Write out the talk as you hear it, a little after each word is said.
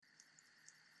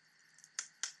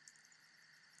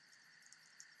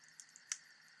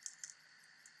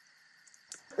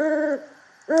Welcome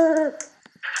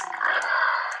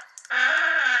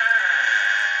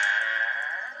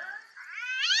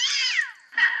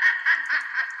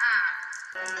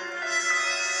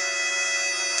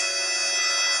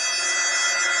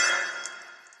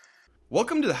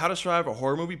to the How to Survive a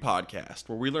Horror Movie podcast,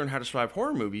 where we learn how to survive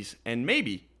horror movies and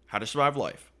maybe how to survive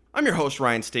life. I'm your host,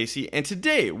 Ryan Stacy, and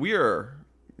today we are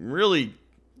really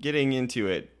getting into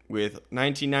it with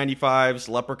 1995's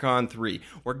Leprechaun 3.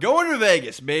 We're going to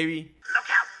Vegas, baby! Look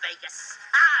out, Vegas!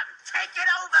 I'm taking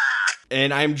over!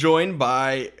 And I'm joined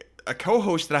by a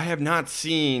co-host that I have not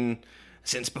seen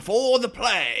since before the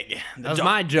plague. That was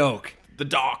my joke. The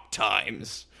dark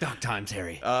times. Dark times,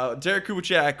 Harry. Derek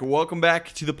Kubachak, welcome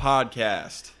back to the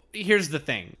podcast. Here's the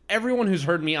thing. Everyone who's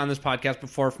heard me on this podcast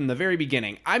before from the very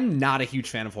beginning, I'm not a huge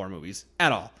fan of horror movies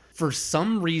at all. For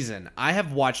some reason, I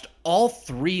have watched all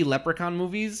 3 Leprechaun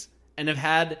movies and have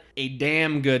had a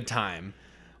damn good time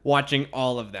watching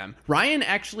all of them. Ryan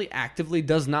actually actively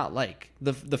does not like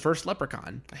the first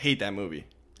Leprechaun. I hate that movie.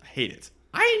 I hate it.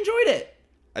 I enjoyed it.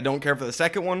 I don't care for the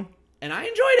second one. And I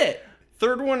enjoyed it.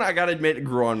 Third one, I gotta admit, it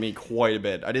grew on me quite a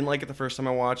bit. I didn't like it the first time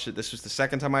I watched it. This was the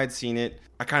second time I had seen it.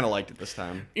 I kind of liked it this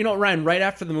time. You know, Ryan, right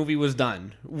after the movie was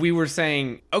done, we were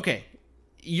saying, okay,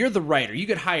 you're the writer. You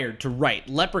get hired to write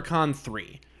Leprechaun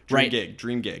 3.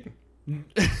 Dream gig.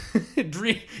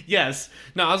 Yes.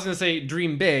 No, I was going to say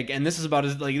dream big, and this is about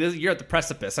you're at the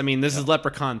precipice. I mean, this is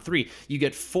Leprechaun 3. You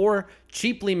get 4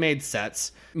 cheaply made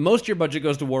sets. Most of your budget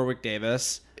goes to Warwick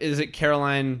Davis. Is it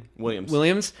Caroline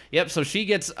Williams? Yep. So she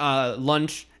gets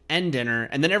lunch and dinner,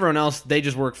 and then everyone else, they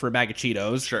just work for a bag of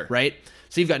Cheetos. Sure. Right?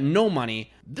 So you've got no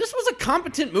money. This was a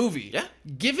competent movie. Yeah.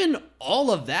 Given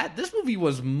all of that, this movie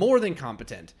was more than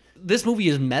competent. This movie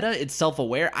is meta. It's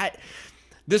self-aware.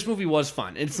 This movie was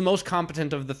fun. It's the most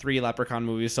competent of the 3 Leprechaun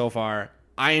movies so far.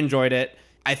 I enjoyed it.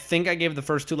 I think I gave the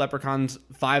first 2 Leprechauns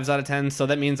 5s out of 10, so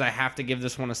that means I have to give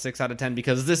this one a 6 out of 10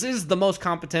 because this is the most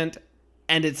competent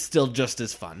and it's still just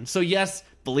as fun. So yes,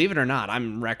 believe it or not,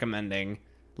 I'm recommending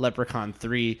Leprechaun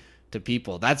 3 to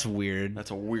people. That's weird.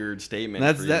 That's a weird statement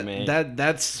for you to make.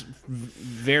 That's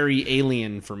very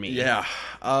alien for me. Yeah.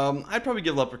 I'd probably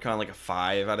give Leprechaun like a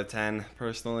 5 out of 10,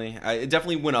 personally. It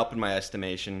definitely went up in my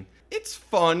estimation. It's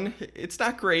fun. It's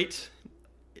not great.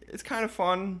 It's kind of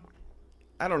fun.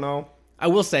 I don't know. I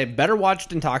will say, better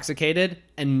watched intoxicated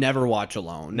and never watch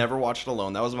alone. Never watched it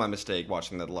alone. That was my mistake,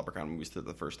 watching the Leprechaun movies the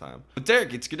first time. But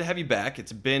Derek, it's good to have you back.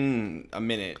 It's been a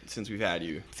minute since we've had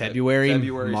you. February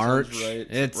March. Right.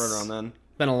 It's right around then.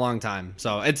 Been a long time.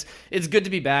 So it's good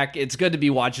to be back. It's good to be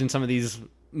watching some of these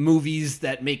movies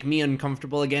that make me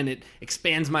uncomfortable again. It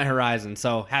expands my horizon.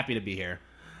 So happy to be here.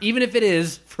 Even if it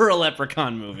is for a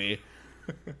Leprechaun movie.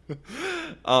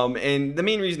 And the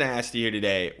main reason I asked you here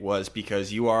today was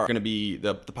because you are going to be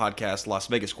the podcast Las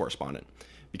Vegas correspondent.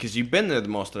 Because you've been there the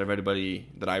most out of anybody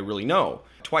that I really know.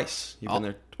 Twice. You've been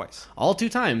there twice. All 2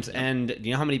 times. And do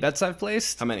you know how many bets I've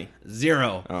placed? How many?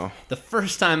 0. Oh. The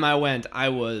first time I went, I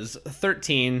was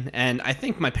 13, and I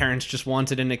think my parents just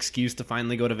wanted an excuse to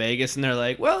finally go to Vegas, and they're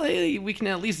like, well, hey, we can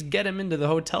at least get him into the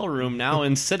hotel room now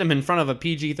and sit him in front of a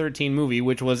PG-13 movie,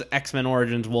 which was X-Men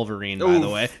Origins Wolverine, by the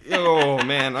way. Oh,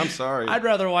 man, I'm sorry. I'd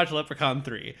rather watch Leprechaun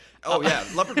 3. Oh, yeah,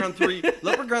 Leprechaun 3.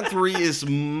 Leprechaun 3 is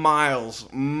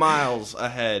miles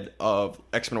ahead of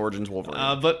X-Men Origins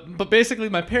Wolverine. But basically,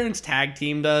 my parents tag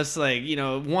teamed us. Like, you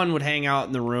know, one would hang out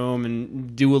in the room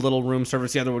and do a little room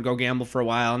service. The other would go gamble for a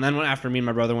while. And then after me and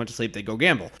my brother went to sleep, they'd go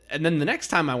gamble. And then the next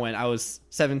time I went, I was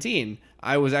 17.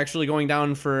 I was actually going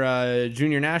down for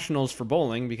junior nationals for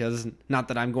bowling because, not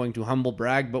that I'm going to humble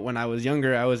brag, but when I was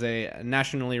younger, I was a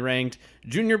nationally ranked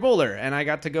junior bowler, and I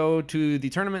got to go to the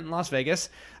tournament in Las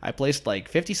Vegas. I placed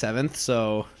like 57th,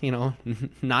 so, you know,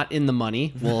 not in the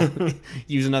money. We'll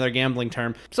use another gambling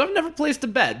term. So I've never placed a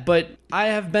bet, but I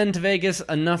have been to Vegas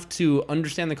enough to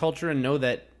understand the culture and know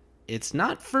that it's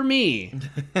not for me.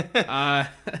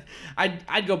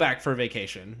 I'd go back for a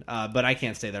vacation, but I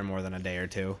can't stay there more than a day or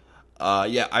 2.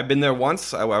 Yeah, I've been there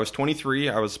once. I was 23.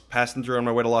 I was passing through on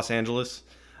my way to Los Angeles.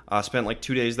 Spent like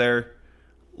 2 days there.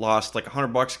 Lost like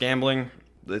 $100 gambling.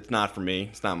 It's not for me.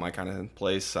 It's not my kind of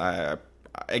place. I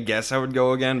guess I would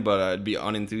go again, but I'd be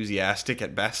unenthusiastic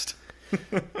at best.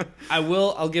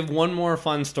 I'll give one more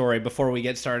fun story before we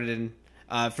get started.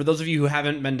 And for those of you who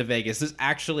haven't been to Vegas, this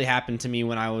actually happened to me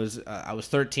when I was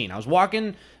 13. I was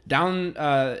walking down.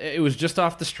 It was just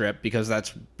off the Strip because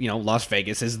that's, you know, Las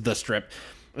Vegas is the Strip.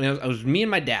 And it was me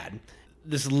and my dad.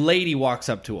 this lady walks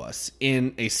up to us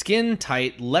in a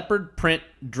skin-tight leopard print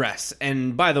dress.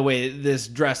 And by the way, this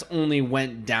dress only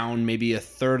went down maybe a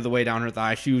third of the way down her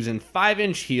thigh. She was in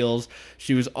 5-inch heels.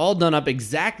 She was all done up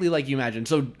exactly like you imagined.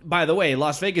 So, by the way,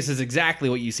 Las Vegas is exactly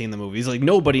what you see in the movies. Like,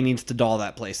 nobody needs to doll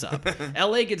that place up.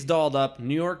 LA gets dolled up.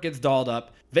 New York gets dolled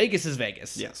up. Vegas is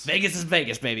Vegas. Yes. Vegas is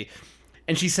Vegas, baby.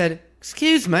 And she said,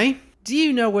 "Excuse me, do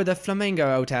you know where the Flamingo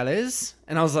Hotel is?"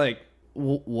 And I was like,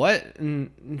 "What?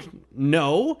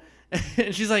 No."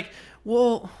 And she's like,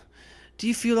 "Well, do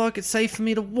you feel like it's safe for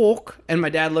me to walk?" And my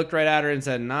dad looked right at her and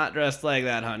said, "Not dressed like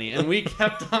that, honey." And we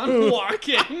kept on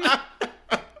walking.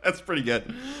 That's pretty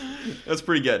good. That's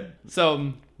pretty good.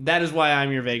 So that is why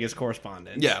I'm your Vegas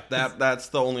correspondent. Yeah, that's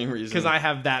the only reason. Because I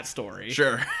have that story.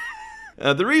 Sure.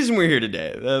 The reason we're here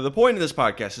today, the point of this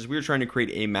podcast is we're trying to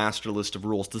create a master list of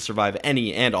rules to survive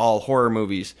any and all horror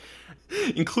movies,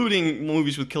 including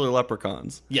movies with killer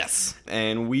leprechauns. Yes.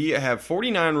 And we have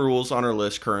 49 rules on our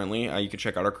list currently. You can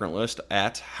check out our current list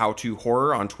at How to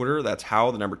Horror on Twitter. That's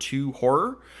how2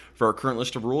 horror for our current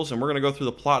list of rules. And we're going to go through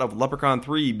the plot of Leprechaun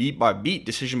 3 beat by beat,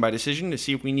 decision by decision, to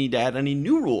see if we need to add any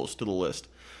new rules to the list.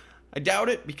 I doubt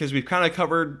it, because we've kind of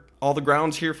covered all the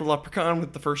grounds here for Leprechaun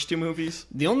with the first two movies.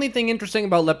 The only thing interesting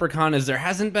about Leprechaun is there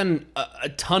hasn't been a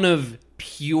ton of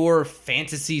pure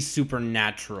fantasy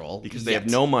supernatural. Because they have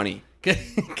no money.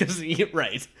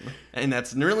 Right. And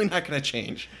that's really not going to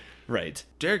change. Right.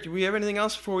 Derek, do we have anything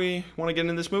else before we want to get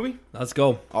into this movie? Let's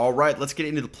go. All right, let's get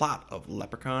into the plot of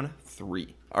Leprechaun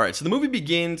 3. All right, so the movie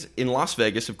begins in Las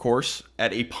Vegas, of course,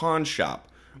 at a pawn shop,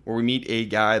 where we meet the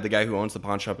guy who owns the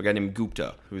pawn shop, a guy named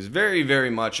Gupta, who's very, very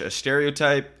much a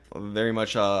stereotype, very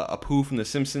much a Pooh from The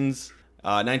Simpsons.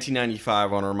 1995,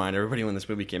 I want to remind everybody when this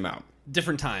movie came out.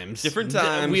 Different times.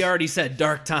 We already said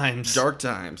dark times. Dark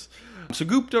times. So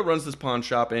Gupta runs this pawn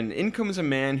shop, and in comes a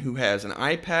man who has an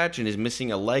eye patch and is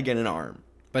missing a leg and an arm.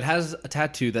 But has a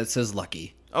tattoo that says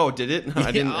Lucky. Oh, did it?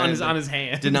 I didn't. On his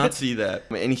hand. Did not see that.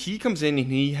 And he comes in and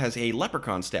he has a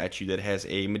leprechaun statue that has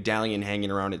a medallion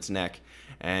hanging around its neck.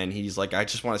 And he's like, "I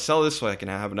just want to sell this so I can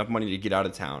have enough money to get out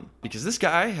of town." Because this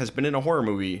guy has been in a horror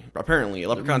movie, apparently,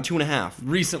 Leprechaun 2.5.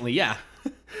 Recently, yeah.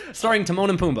 Starring Timon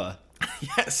and Pumbaa.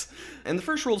 Yes. And the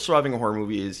first rule of surviving a horror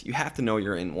movie is you have to know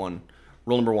you're in one.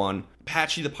 Rule number 1,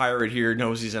 Patchy the pirate here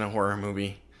knows he's in a horror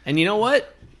movie. And you know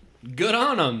what? Good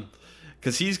on him.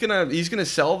 Because he's gonna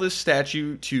sell this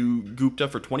statue to Gupta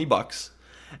for $20.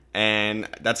 And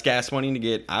that's gas money to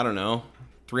get, I don't know,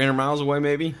 300 miles away,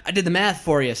 maybe? I did the math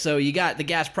for you. So you got the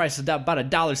gas price is about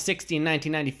 $1.60 in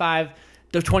 1995.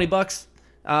 Those $20,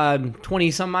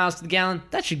 20-some miles to the gallon.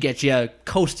 That should get you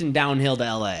coasting downhill to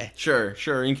L.A. Sure.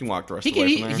 You can walk the rest of the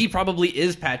way from there. He probably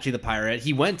is Patchy the Pirate.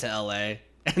 He went to L.A.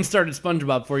 and started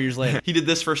SpongeBob 4 years later. He did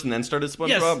this first and then started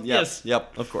SpongeBob? Yes.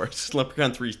 Yep, of course.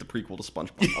 Leprechaun 3 is the prequel to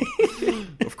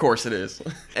SpongeBob. Of course it is.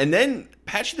 And then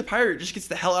Patchy the Pirate just gets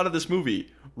the hell out of this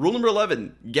movie. Rule number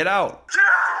 11, get out. Get out!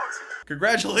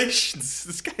 Congratulations,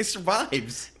 this guy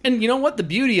survives. And you know what? The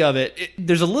beauty of it,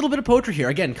 there's a little bit of poetry here.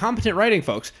 Again, competent writing,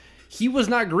 folks. He was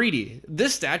not greedy.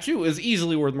 This statue is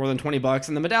easily worth more than $20,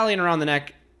 and the medallion around the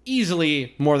neck,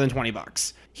 easily more than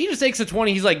 $20. He just takes the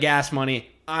 20, he's like, gas money.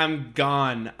 I'm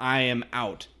gone. I am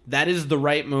out. That is the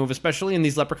right move, especially in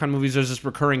these Leprechaun movies. There's this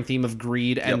recurring theme of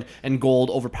greed and gold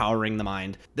overpowering the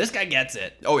mind. This guy gets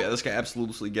it. Oh, yeah, this guy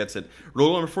absolutely gets it.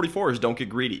 Rule number 44 is don't get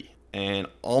greedy. And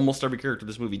almost every character in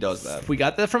this movie does that. We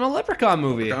got that from a Leprechaun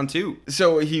movie. Leprechaun 2.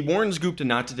 So he warns Gupta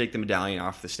not to take the medallion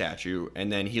off the statue, and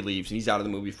then he leaves, and he's out of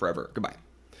the movie forever. Goodbye.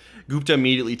 Gupta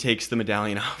immediately takes the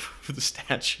medallion off of the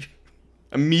statue.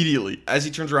 Immediately. As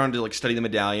he turns around to study the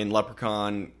medallion,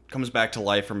 Leprechaun comes back to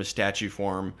life from his statue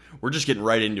form. We're just getting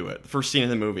right into it. The first scene in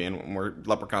the movie, and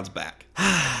Leprechaun's back.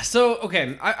 So,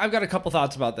 okay, I've got a couple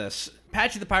thoughts about this.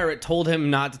 Patchy the Pirate told him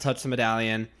not to touch the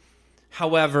medallion.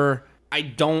 However, I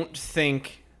don't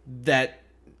think that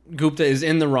Gupta is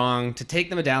in the wrong to take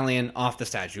the medallion off the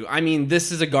statue. I mean,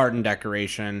 this is a garden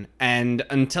decoration, and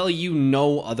until you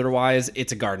know otherwise,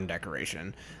 it's a garden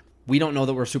decoration. We don't know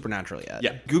that we're supernatural yet.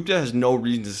 Yeah, Gupta has no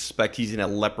reason to suspect he's in a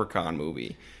Leprechaun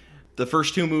movie. The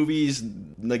first two movies,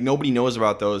 nobody knows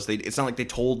about those. It's not like they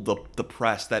told the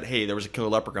press that, hey, there was a killer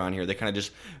leprechaun here. They kind of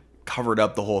just covered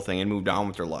up the whole thing and moved on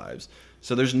with their lives.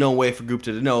 So there's no way for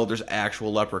Gupta to know there's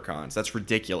actual leprechauns. That's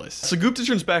ridiculous. So Gupta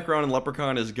turns back around and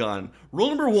Leprechaun is gone. Rule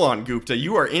number 1, Gupta,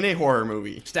 you are in a horror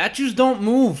movie. Statues don't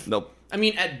move. Nope. I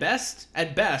mean, at best,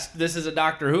 this is a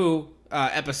Doctor Who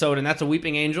episode, and that's a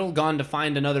weeping angel gone to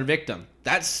find another victim.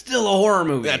 That's still a horror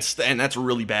movie. That's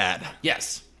really bad.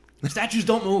 Yes. Statues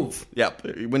don't move.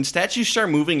 Yep. When statues start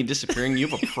moving and disappearing, you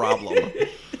have a problem.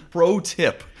 Pro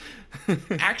tip.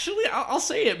 Actually, I'll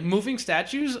say it. Moving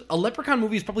statues, a Leprechaun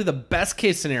movie is probably the best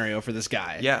case scenario for this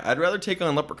guy. Yeah, I'd rather take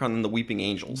on Leprechaun than the Weeping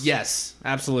Angels. Yes,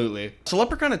 absolutely. So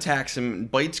Leprechaun attacks him,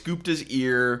 bites Gupta's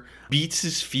ear, beats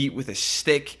his feet with a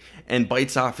stick, and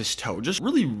bites off his toe. Just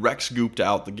really wrecks Gupta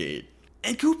out the gate.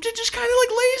 And Gupta just kind of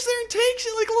like lays there and takes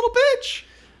it like a little bitch.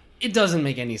 It doesn't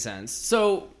make any sense.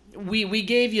 So we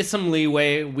gave you some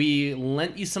leeway, we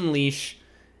lent you some leash,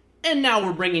 and now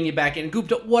we're bringing you back in.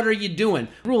 Gupta, what are you doing?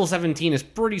 Rule 17 is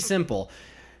pretty simple.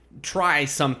 Try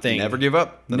something. Never give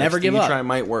up. The Never next give thing up. You try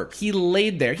might work. He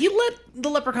laid there. He let the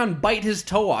Leprechaun bite his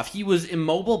toe off. He was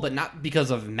immobile, but not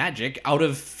because of magic, out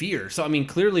of fear. So, I mean,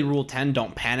 clearly Rule 10,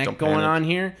 don't panic going on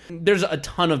here. There's a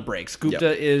ton of breaks.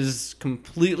 Gupta is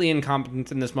completely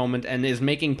incompetent in this moment and is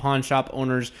making pawn shop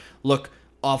owners look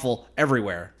awful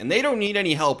everywhere. And they don't need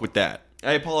any help with that.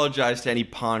 I apologize to any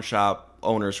pawn shop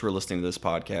owners who are listening to this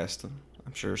podcast.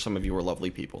 I'm sure some of you are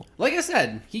lovely people. Like I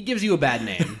said, he gives you a bad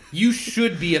name. You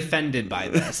should be offended by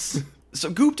this. So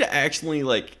Gupta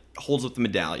accidentally, holds up the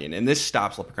medallion, and this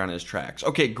stops Leprechaun in his tracks.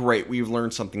 Okay, great. We've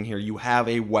learned something here. You have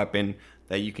a weapon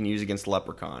that you can use against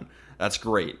Leprechaun. That's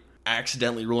great.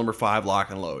 Accidentally, rule number 5,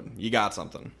 lock and load. You got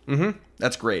something. Mm-hmm.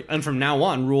 That's great. And from now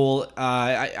on,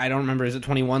 I don't remember, is it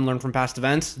 21, learn from past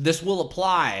events? This will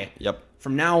apply. Yep.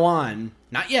 From now on.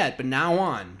 Not yet, but now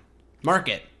on. Mark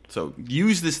it. So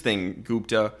use this thing,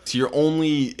 Gupta. It's your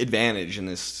only advantage in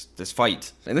this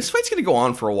fight. And this fight's going to go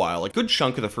on for a while. A good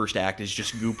chunk of the first act is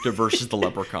just Gupta versus the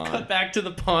Leprechaun. Cut back to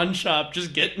the pawn shop,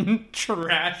 just getting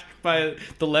trashed by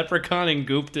the Leprechaun and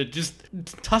Gupta, just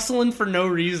tussling for no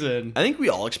reason. I think we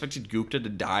all expected Gupta to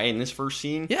die in this first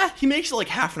scene. Yeah. He makes it like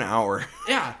half an hour.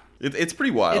 Yeah. It's pretty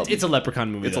wild. It's a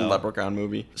Leprechaun movie, It's a Leprechaun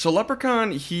movie. So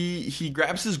Leprechaun, he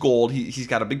grabs his gold. He's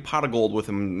got a big pot of gold with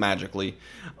him magically.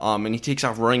 And he takes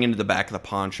off running into the back of the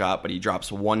pawn shop, but he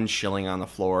drops 1 shilling on the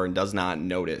floor and does not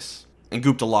notice. And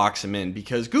Gupta locks him in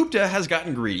because Gupta has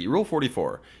gotten greedy. Rule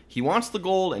 44. He wants the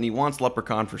gold and he wants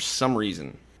Leprechaun for some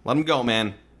reason. Let him go,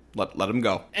 man. Let him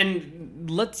go. And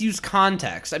let's use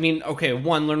context. I mean, okay,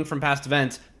 1, learn from past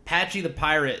events. Patchy the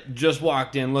Pirate just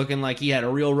walked in looking like he had a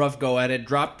real rough go at it,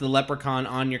 dropped the Leprechaun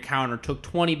on your counter, took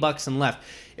 $20 and left.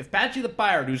 If Patchy the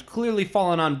Pirate, who's clearly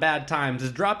fallen on bad times,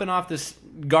 is dropping off this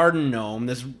garden gnome,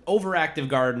 this overactive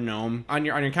garden gnome, on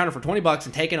your counter for $20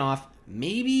 and taking off,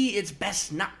 maybe it's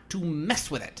best not to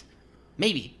mess with it.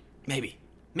 Maybe.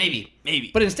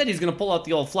 But instead he's going to pull out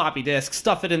the old floppy disk,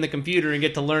 stuff it in the computer, and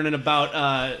get to learning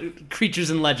about creatures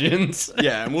and legends.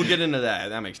 Yeah, and we'll get into that.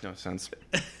 That makes no sense.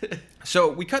 So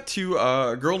we cut to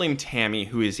a girl named Tammy,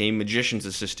 who is a magician's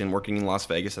assistant working in Las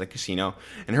Vegas at a casino,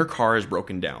 and her car is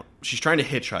broken down. She's trying to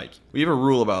hitchhike. We have a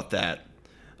rule about that.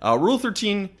 Rule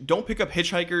 13, don't pick up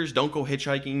hitchhikers, don't go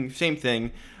hitchhiking, same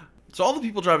thing. So all the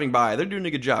people driving by, they're doing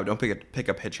a good job. Don't pick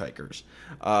up hitchhikers.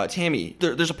 Tammy,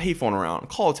 there's a payphone around.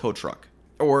 Call a tow truck.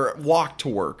 Or walk to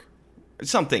work.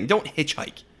 Something. Don't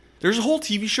hitchhike. There's a whole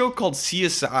TV show called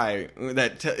CSI,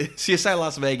 CSI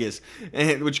Las Vegas,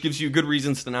 which gives you good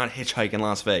reasons to not hitchhike in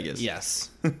Las Vegas. Yes.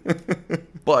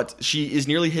 But she is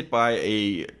nearly hit by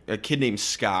a kid named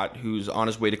Scott, who's on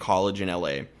his way to college in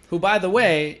L.A. Who, by the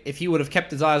way, if he would have kept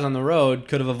his eyes on the road,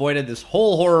 could have avoided this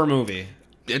whole horror movie.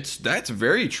 That's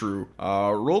very true.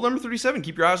 Rule number 37,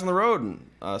 keep your eyes on the road.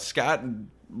 Scott,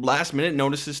 last minute,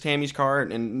 notices Tammy's car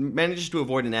and manages to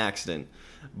avoid an accident.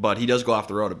 But he does go off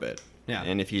the road a bit. Yeah.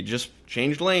 And if he had just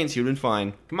changed lanes, he would have been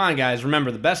fine. Come on, guys.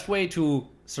 Remember, the best way to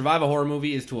survive a horror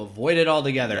movie is to avoid it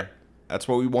altogether. Yeah, that's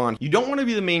what we want. You don't want to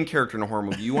be the main character in a horror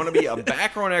movie. You want to be a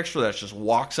background extra that just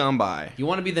walks on by. You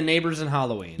want to be the neighbors in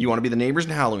Halloween. You want to be the neighbors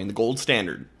in Halloween, the gold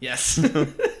standard. Yes.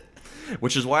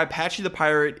 Which is why Patchy the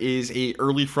Pirate is a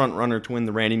early front runner to win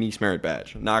the Randy Meeks Merit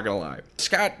Badge. Not gonna lie.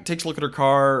 Scott takes a look at her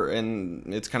car,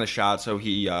 and it's kind of shot, so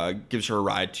he gives her a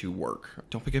ride to work.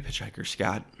 Don't pick up hitchhikers,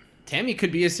 Scott. Tammy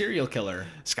could be a serial killer.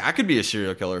 Scott could be a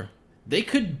serial killer. They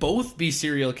could both be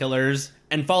serial killers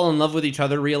and fall in love with each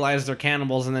other, realize they're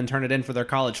cannibals, and then turn it in for their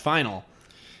college final.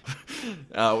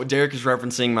 Derek is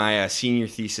referencing my senior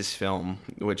thesis film,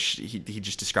 which he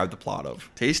just described the plot of.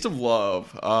 Taste of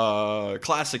Love,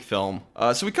 classic film.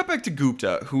 So we cut back to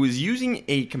Gupta, who is using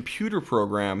a computer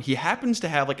program. He happens to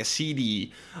have like a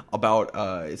CD about,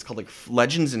 it's called like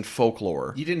Legends and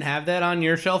Folklore. You didn't have that on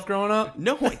your shelf growing up?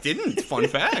 No, I didn't. Fun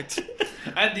fact.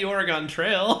 I had the Oregon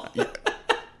Trail. Yeah.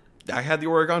 I had the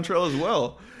Oregon Trail as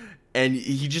well. And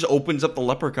he just opens up the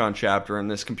Leprechaun chapter,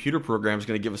 and this computer program is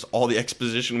going to give us all the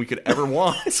exposition we could ever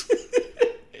want.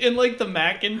 In like the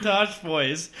Macintosh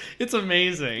voice. It's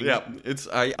amazing. Yeah,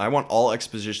 I want all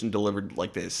exposition delivered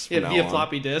like this. It'd be a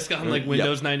floppy disk on like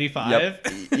Windows 95. Yep.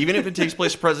 Even if it takes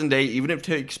place present day, even if it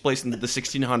takes place in the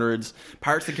 1600s,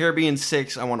 Pirates of the Caribbean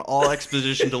 6, I want all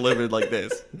exposition delivered like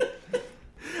this.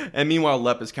 And meanwhile,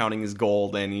 Lep is counting his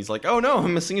gold, and he's like, oh no,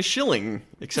 I'm missing a shilling.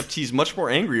 Except he's much more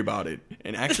angry about it,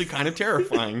 and actually kind of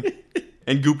terrifying.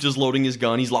 And Gupta's loading his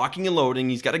gun. He's locking and loading.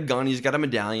 He's got a gun. He's got a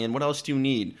medallion. What else do you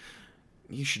need?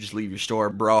 You should just leave your store,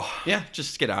 bro. Yeah.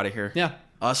 Just get out of here. Yeah.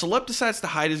 So Lep decides to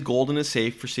hide his gold in a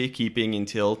safe for safekeeping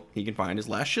until he can find his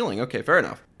last shilling. Okay, fair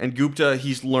enough. And Gupta,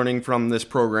 he's learning from this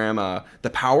program, the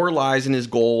power lies in his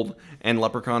gold, and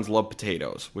leprechauns love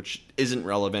potatoes, which isn't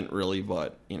relevant really,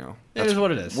 but, you know. It is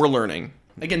what it is. We're learning.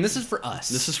 Again, this is for us.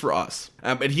 This is for us.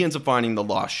 But he ends up finding the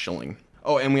lost shilling.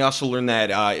 Oh, and we also learned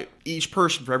that each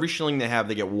person, for every shilling they have,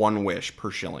 they get one wish per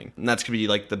shilling. And that's going to be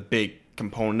like the big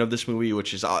component of this movie,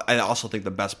 which is, I also think the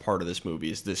best part of this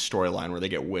movie is this storyline where they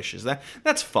get wishes.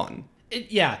 That's fun.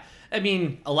 Yeah. I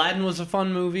mean, Aladdin was a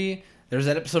fun movie. There's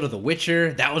that episode of The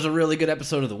Witcher. That was a really good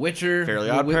episode of The Witcher. Fairly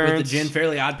Odd with Parents. the Jinn.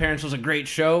 Fairly Odd Parents was a great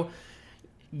show.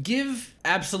 Give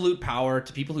absolute power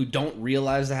to people who don't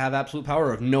realize they have absolute power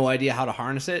or have no idea how to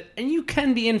harness it, and you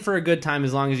can be in for a good time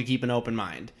as long as you keep an open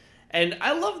mind. And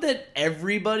I love that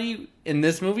everybody in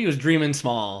this movie was dreaming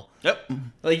small. Yep.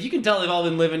 Like, you can tell they've all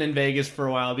been living in Vegas for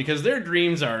a while because their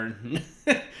dreams are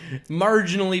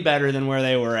marginally better than where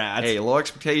they were at. Hey, low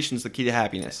expectations, the key to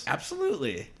happiness.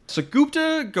 Absolutely. So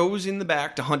Gupta goes in the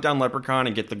back to hunt down Leprechaun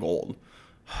and get the gold.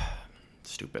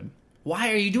 Stupid.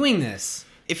 Why are you doing this?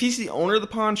 If he's the owner of the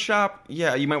pawn shop,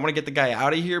 yeah, you might want to get the guy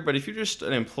out of here, but if you're just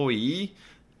an employee,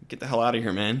 get the hell out of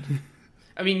here, man.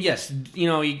 I mean, yes, you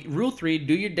know, rule 3,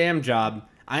 do your damn job.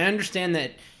 I understand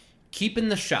that keeping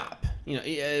the shop, you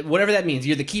know, whatever that means,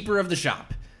 you're the keeper of the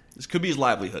shop. This could be his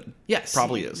livelihood. Yes.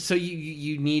 Probably is. So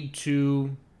you need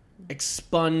to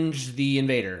expunge the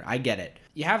invader. I get it.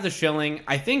 You have the shilling.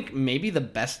 I think maybe the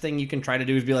best thing you can try to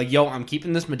do is be like, yo, I'm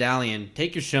keeping this medallion.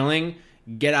 Take your shilling.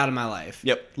 Get out of my life.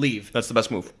 Yep. Leave. That's the best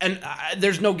move. And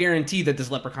there's no guarantee that this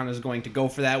leprechaun is going to go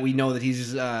for that. We know that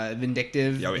he's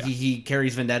vindictive. Oh, yeah. He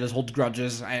carries vendettas, holds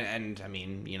grudges. And I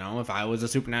mean, you know, if I was a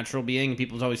supernatural being and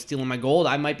people was always stealing my gold,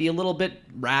 I might be a little bit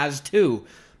razzed too.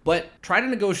 But try to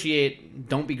negotiate.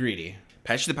 Don't be greedy.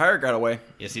 Patchy the Pirate got away.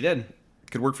 Yes, he did.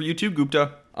 Could work for you too,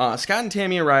 Gupta. Scott and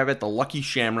Tammy arrive at the Lucky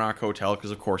Shamrock Hotel,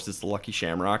 because of course it's the Lucky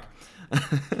Shamrock.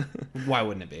 Why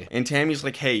wouldn't it be? And Tammy's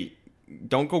like, hey,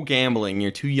 don't go gambling.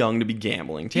 You're too young to be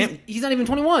gambling. He's not even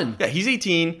 21. Yeah, he's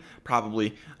 18,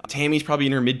 probably. Tammy's probably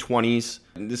in her mid-20s.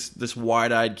 And this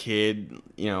wide-eyed kid,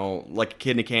 you know, like a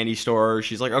kid in a candy store.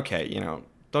 She's like, okay, you know,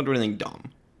 don't do anything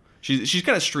dumb. She's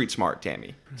kind of street smart,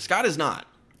 Tammy. Scott is not.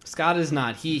 Scott is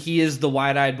not. He is the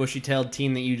wide-eyed, bushy-tailed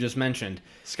teen that you just mentioned.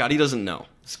 Scotty doesn't know.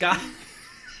 Scott...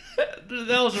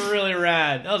 That was really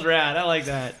rad. That was rad. I like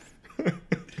that.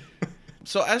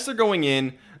 So as they're going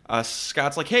in,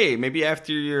 Scott's like, hey, maybe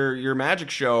after your magic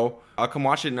show, I'll come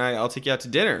watch it and I'll take you out to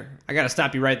dinner. I got to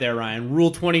stop you right there, Ryan. Rule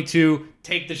 22,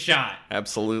 take the shot.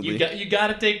 Absolutely. You got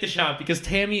to take the shot because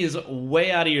Tammy is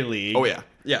way out of your league. Oh, yeah.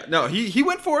 Yeah, no, he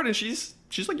went for it and she's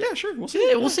like, yeah, sure, we'll see.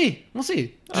 Yeah, we'll see. We'll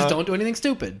see. Just don't do anything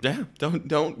stupid. Yeah,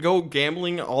 don't go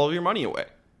gambling all of your money away.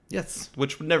 Yes.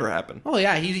 Which would never happen. Oh,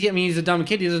 yeah. He's a dumb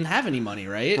kid. He doesn't have any money,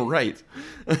 right? Right.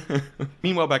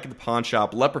 Meanwhile, back at the pawn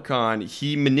shop, Leprechaun,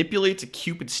 he manipulates a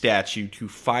Cupid statue to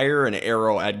fire an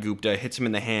arrow at Gupta, hits him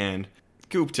in the hand.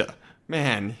 Gupta,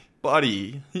 man,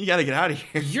 buddy, you gotta get out of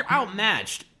here. You're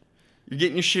outmatched. You're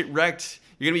getting your shit wrecked.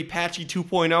 You're gonna be Patchy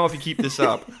 2.0 if you keep this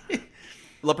up.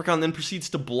 Leprechaun then proceeds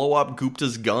to blow up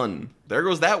Gupta's gun. There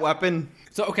goes that weapon.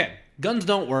 So, okay, guns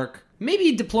don't work.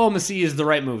 Maybe diplomacy is the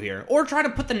right move here. Or try to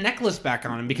put the necklace back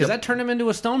on him, because that turned him into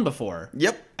a stone before.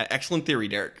 Yep. Excellent theory,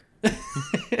 Derek. Do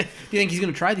you think he's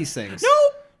going to try these things?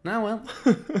 No. No, well.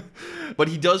 But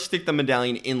he does stick the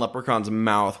medallion in Leprechaun's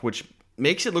mouth, which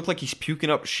makes it look like he's puking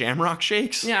up Shamrock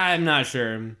Shakes. Yeah, I'm not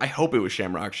sure. I hope it was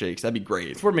Shamrock Shakes. That'd be great.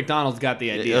 It's where McDonald's got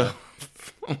the idea.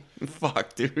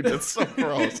 Fuck, dude. That's so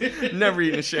gross. Never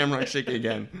eating a Shamrock Shake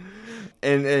again.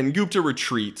 And Gupta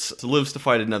retreats, lives to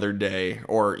fight another day,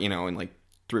 or, you know, in like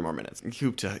 3 more minutes.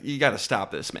 Gupta, you gotta stop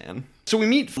this, man. So we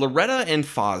meet Loretta and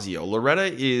Fazio.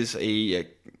 Loretta is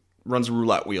runs a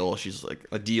roulette wheel. She's like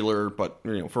a dealer, but,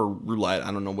 you know, for roulette,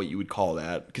 I don't know what you would call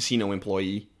that. Casino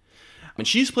employee. And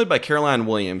she's played by Caroline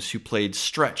Williams, who played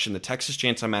Stretch in the Texas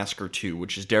Chainsaw Massacre 2,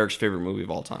 which is Derek's favorite movie of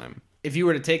all time. If you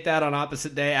were to take that on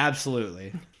opposite day,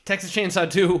 absolutely. Texas Chainsaw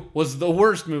 2 was the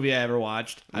worst movie I ever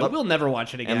watched. I will never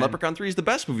watch it again. And Leprechaun 3 is the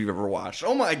best movie you've ever watched.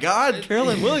 Oh my God,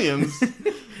 Caroline Williams.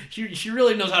 She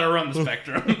really knows how to run the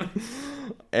spectrum.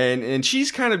 and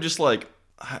she's kind of just like,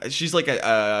 she's like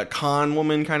a con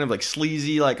woman, kind of like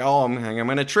sleazy, like, oh, I'm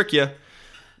gonna trick you.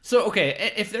 So,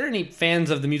 okay, if there are any fans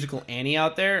of the musical Annie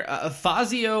out there,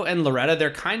 Fazio and Loretta,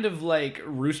 they're kind of like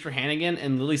Rooster Hannigan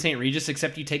and Lily St. Regis,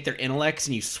 except you take their intellects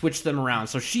and you switch them around.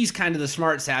 So she's kind of the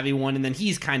smart, savvy one, and then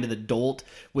he's kind of the dolt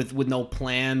with no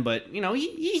plan, but, you know,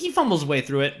 he fumbles his way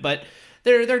through it, but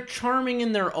they're charming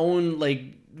in their own, like,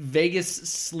 Vegas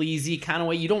sleazy kind of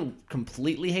way. You don't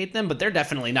completely hate them, but they're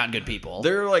definitely not good people.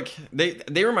 They're like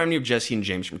they remind me of Jesse and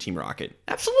James from Team Rocket.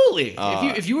 Absolutely.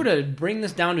 If you were to bring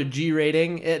this down to G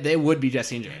rating, they would be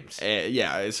Jesse and James.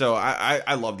 Yeah, so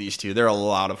I love these two. They're a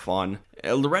lot of fun.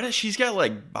 Loretta, she's got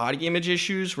like body image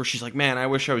issues where she's like, man, I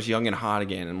wish I was young and hot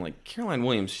again. And I'm like, Caroline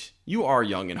Williams, you are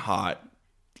young and hot.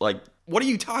 Like, what are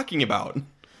you talking about?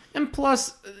 And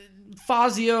plus,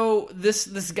 Fazio,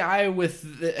 this guy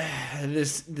with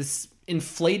this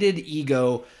inflated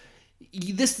ego,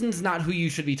 this is not who you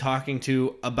should be talking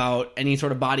to about any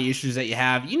sort of body issues that you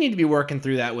have. You need to be working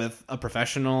through that with a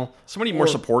professional. Somebody more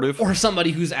supportive. Or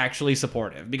somebody who's actually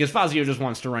supportive, because Fazio just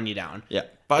wants to run you down. Yeah,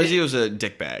 Fazio's a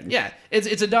dickbag. Yeah,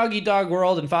 it's a dog-eat-dog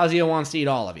world, and Fazio wants to eat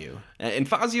all of you. And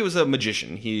Fazio is a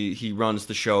magician. He runs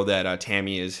the show that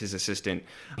Tammy is his assistant.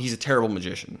 He's a terrible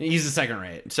magician. He's a second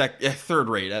rate. Third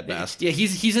rate at best. Yeah,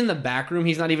 he's in the back room.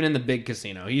 He's not even in the big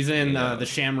casino. He's in the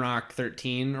Shamrock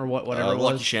 13 or whatever it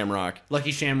was. Lucky Shamrock.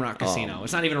 Lucky Shamrock Casino.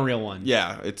 It's not even a real one.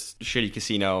 Yeah, it's a shitty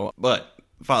casino, but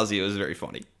Fazio is very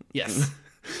funny. Yes.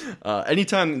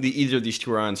 Anytime either of these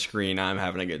two are on screen, I'm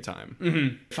having a good time.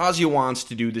 Mm-hmm. Fazio wants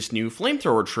to do this new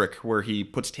flamethrower trick where he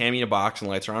puts Tammy in a box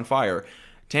and lights her on fire.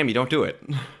 Tammy, don't do it.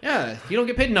 Yeah, you don't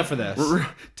get paid enough for this.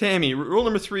 Tammy, rule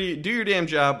number 3, do your damn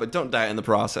job, but don't die in the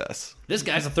process. This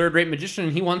guy's a third-rate magician,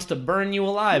 and he wants to burn you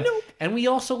alive. Nope. And we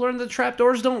also learned that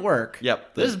trapdoors don't work.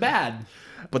 Yep. This is bad.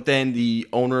 But then the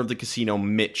owner of the casino,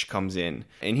 Mitch, comes in,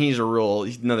 and he's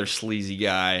another sleazy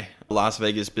guy, Las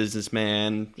Vegas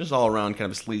businessman, just all around kind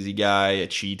of a sleazy guy, a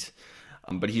cheat.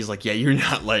 But he's like, yeah, you're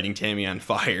not lighting Tammy on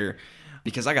fire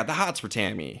because I got the hots for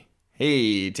Tammy.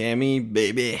 Hey, Tammy,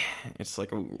 baby. It's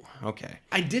like, ooh, okay.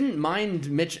 I didn't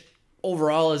mind Mitch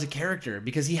overall as a character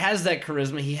because he has that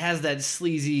charisma. He has that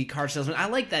sleazy car salesman. I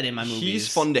like that in my movies.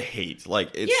 He's fun to hate.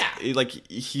 Like,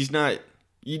 he's not...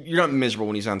 You're not miserable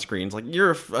when he's on screen. It's like,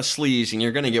 you're a sleaze and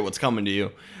you're going to get what's coming to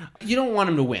you. You don't want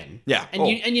him to win. Yeah. And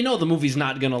you know the movie's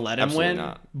not going to let him Absolutely win.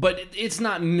 Not. But it's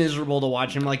not miserable to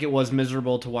watch him like it was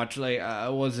miserable to watch, like,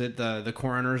 was it the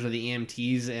coroners or the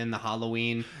EMTs in the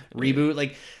Halloween reboot?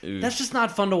 Like, that's just not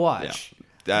fun to watch.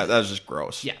 Yeah. That was just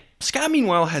gross. Yeah. Scott,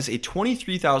 meanwhile, has a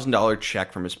 $23,000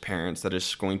 check from his parents that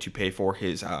is going to pay for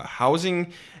his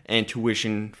housing and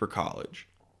tuition for college.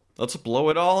 Let's blow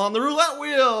it all on the roulette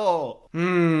wheel.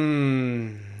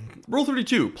 Rule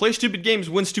 32: play stupid games,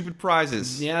 win stupid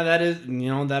prizes. Yeah, that is,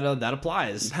 that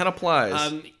applies. That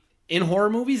applies. In horror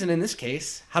movies, and in this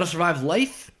case, How to Survive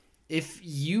Life, if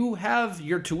you have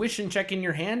your tuition check in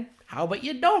your hand, how about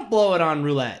you don't blow it on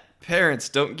roulette? Parents,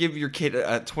 don't give your kid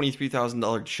a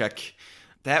 $23,000 check.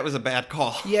 That was a bad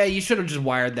call. Yeah, you should have just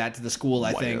wired that to the school,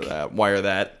 I think. Wire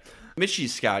that.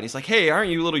 Mitchie's Scott. He's like, hey, aren't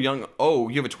you a little young? Oh,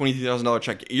 you have a $23,000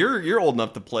 check. You're old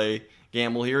enough to play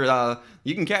gamble here.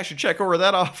 You can cash your check over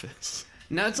that office.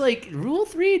 Now it's like, rule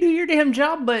 3, do your damn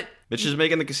job, but... Mitch is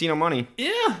making the casino money.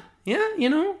 Yeah,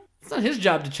 it's not his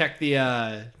job to check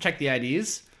the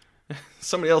IDs.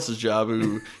 Somebody else's job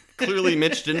who clearly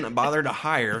Mitch didn't bother to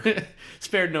hire.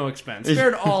 Spared no expense.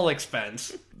 Spared all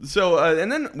expense. So,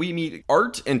 and then we meet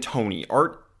Art and Tony.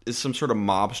 Art is some sort of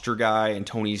mobster guy, and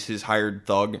Tony's his hired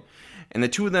thug. And the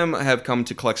two of them have come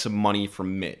to collect some money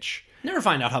from Mitch. Never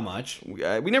find out how much.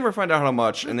 We never find out how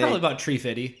much. And probably about Tree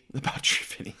Fitty. About Tree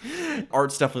Fitty.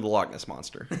 Art's definitely the Loch Ness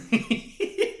Monster.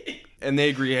 And they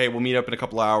agree, hey, we'll meet up in a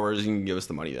couple hours and you can give us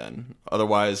the money then.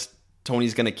 Otherwise,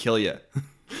 Tony's going to kill you.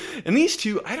 And these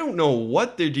two, I don't know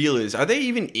what their deal is. Are they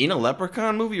even in a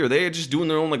Leprechaun movie, or are they just doing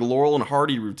their own like Laurel and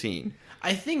Hardy routine?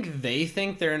 I think they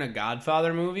think they're in a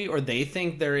Godfather movie, or they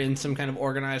think they're in some kind of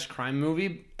organized crime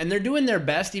movie, and they're doing their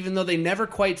best even though they never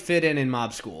quite fit in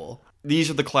mob school.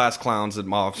 These are the class clowns at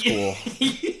mob school.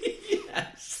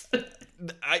 Yes.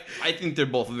 I think they're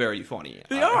both very funny.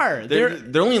 They are.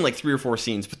 They're only in like 3 or 4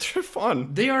 scenes, but they're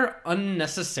fun. They are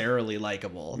unnecessarily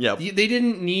likable. Yep. They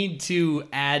didn't need to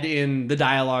add in the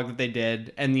dialogue that they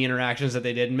did and the interactions that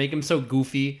they did and make them so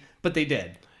goofy, but they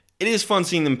did. It is fun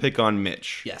seeing them pick on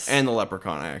Mitch. Yes. And the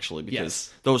Leprechaun, actually,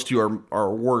 because those two are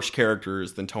worse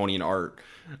characters than Tony and Art.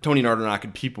 Tony and Art are not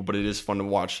good people, but it is fun to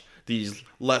watch these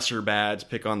lesser bads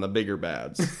pick on the bigger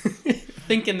bads.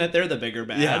 thinking that they're the bigger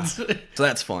bads. Yeah. So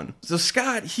that's fun. So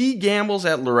Scott, he gambles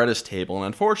at Loretta's table, and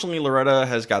unfortunately Loretta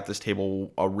has got this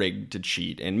table rigged to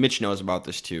cheat, and Mitch knows about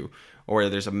this too, or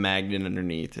there's a magnet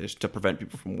underneath to prevent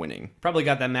people from winning. Probably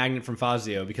got that magnet from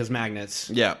Fazio, because magnets.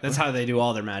 Yeah. That's how they do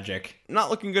all their magic. Not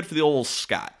looking good for the old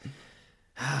Scott.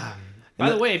 By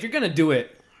the way, if you're going to do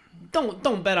it,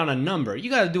 don't bet on a number. You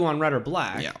got to do on red or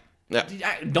black. Yeah.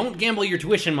 Don't gamble your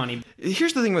tuition money.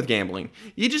 Here's the thing with gambling.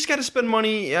 You just got to spend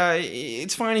money.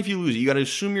 It's fine if you lose. You got to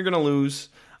assume you're going to lose.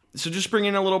 So just bring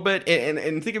in a little bit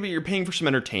and think of it, you're paying for some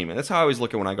entertainment. That's how I always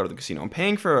look at when I go to the casino. I'm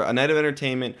paying for a night of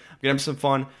entertainment. I'm going to have some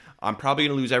fun. I'm probably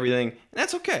going to lose everything. And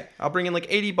that's okay. I'll bring in like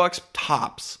 $80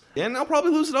 tops. And I'll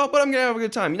probably lose it all, but I'm going to have a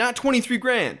good time. Not 23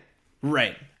 grand.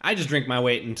 Right. I just drink my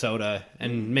weight in soda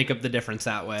and make up the difference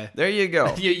that way. There you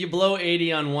go. You blow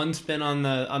 80 on one spin on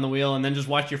the wheel, and then just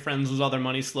watch your friends lose all their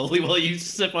money slowly while you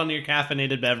sip on your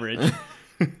caffeinated beverage.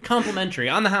 Complimentary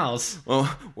on the house.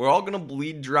 Well, we're all gonna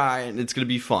bleed dry, and it's gonna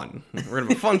be fun. We're gonna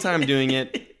have a fun time doing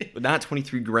it, but not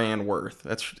 23 grand worth.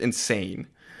 That's insane.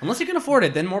 Unless you can afford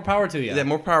it, then more power to you. Yeah,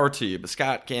 more power to you. But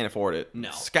Scott can't afford it. No,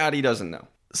 Scotty doesn't know.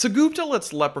 So Gupta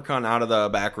lets Leprechaun out of the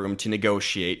back room to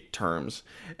negotiate terms.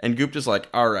 And Gupta's like,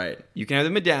 all right, you can have the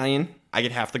medallion. I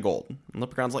get half the gold. And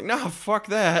Leprechaun's like, no, fuck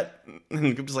that.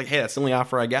 And Gupta's like, hey, that's the only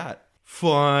offer I got.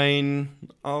 Fine.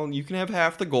 You can have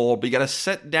half the gold, but you got to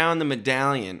set down the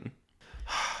medallion.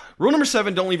 Rule number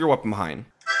 7, don't leave your weapon behind.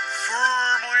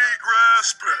 Firmly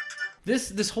grasp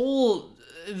it.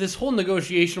 This whole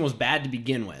negotiation was bad to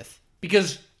begin with.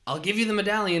 Because I'll give you the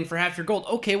medallion for half your gold.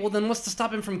 Okay, well then what's to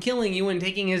stop him from killing you and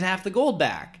taking his half the gold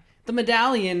back? The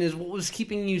medallion is what was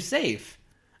keeping you safe.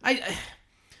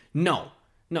 No,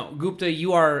 Gupta,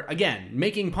 you are, again,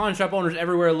 making pawn shop owners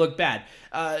everywhere look bad.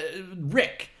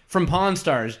 Rick from Pawn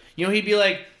Stars, he'd be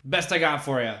like, best I got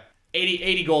for you.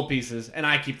 80 gold pieces, and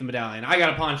I keep the medallion. I got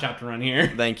a pawn shop to run here.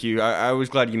 Thank you. I was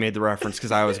glad you made the reference,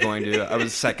 because I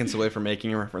was seconds away from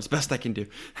making a reference. Best I can do.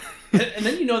 And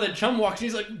then that Chum walks in,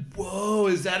 he's like, whoa,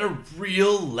 is that a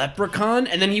real leprechaun?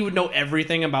 And then he would know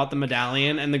everything about the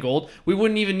medallion and the gold. We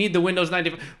wouldn't even need the Windows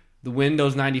 95. The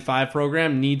Windows 95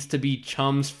 program needs to be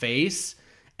Chum's face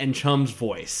and Chum's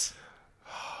voice.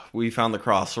 We found the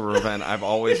crossover event I've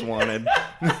always wanted.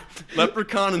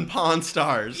 Leprechaun and Pawn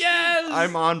Stars. Yes!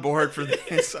 I'm on board for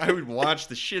this. I would watch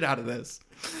the shit out of this.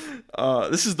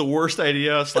 This is the worst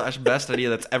idea / best idea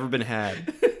that's ever been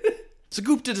had. So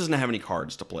Gupta doesn't have any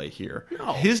cards to play here.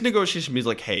 No. His negotiation is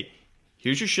like, hey,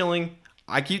 here's your shilling.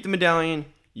 I keep the medallion.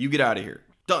 You get out of here.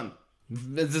 Done.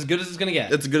 It's as good as it's going to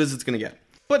get. It's as good as it's going to get.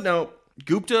 But no,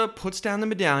 Gupta puts down the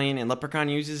medallion, and Leprechaun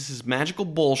uses his magical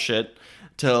bullshit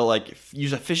to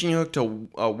use a fishing hook to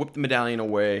whip the medallion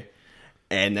away,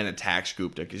 and then attacks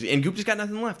Gupta. And Gupta's got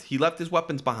nothing left. He left his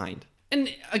weapons behind.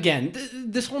 And again,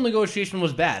 this whole negotiation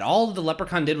was bad. All the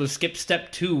Leprechaun did was skip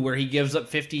step 2, where he gives up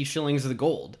 50 shillings of the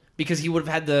gold, because he would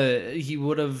have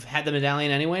had the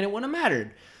medallion anyway, and it wouldn't have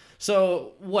mattered.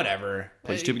 So whatever.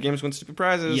 Play stupid games, win stupid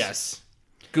prizes. Yes,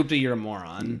 Gupta, you're a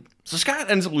moron. So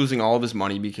Scott ends up losing all of his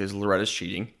money because Loretta's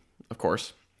cheating, of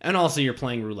course. And also, you're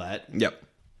playing roulette. Yep.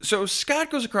 So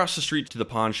Scott goes across the street to the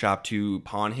pawn shop to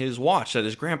pawn his watch that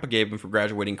his grandpa gave him for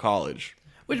graduating college.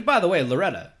 Which, by the way,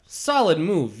 Loretta, solid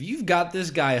move. You've got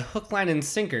this guy hook, line, and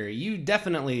sinker. You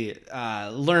definitely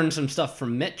learned some stuff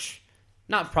from Mitch.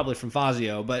 Not probably from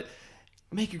Fazio, but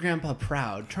make your grandpa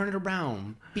proud. Turn it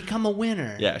around. Become a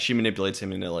winner. Yeah, she manipulates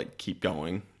him into, keep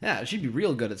going. Yeah, she'd be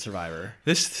real good at Survivor.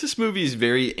 This movie is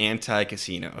very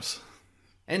anti-casinos.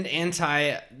 And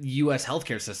anti-U.S.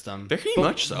 healthcare system. Very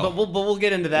much so. But we'll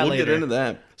get into that later. We'll get into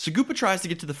that. So Gupta tries to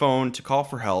get to the phone to call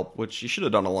for help, which you should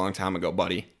have done a long time ago,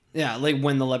 buddy. Yeah, like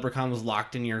when the Leprechaun was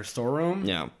locked in your storeroom.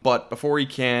 Yeah, but before he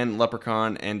can,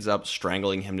 Leprechaun ends up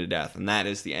strangling him to death, and that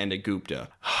is the end of Gupta.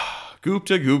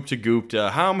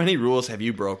 Gupta, how many rules have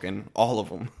you broken? All of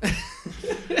them.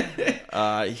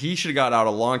 He should have got out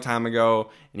a long time ago,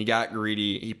 and he got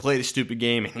greedy. He played a stupid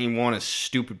game, and he won a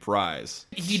stupid prize.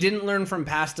 He didn't learn from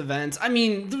past events. I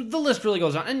mean, the list really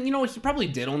goes on. And, he probably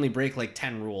did only break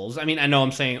 10 rules. I mean, I know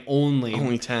I'm saying only.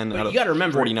 Only 10 out of you gotta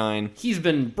remember, 49. He's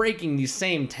been breaking these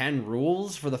same 10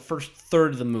 rules for the first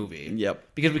third of the movie.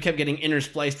 Yep. Because we kept getting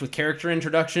interspliced with character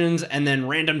introductions and then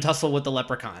random tussle with the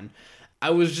Leprechaun. I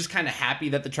was just kind of happy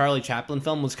that the Charlie Chaplin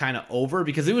film was kind of over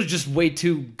because it was just way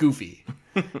too goofy.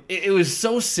 It was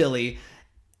so silly.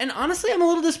 And honestly, I'm a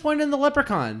little disappointed in the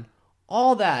Leprechaun.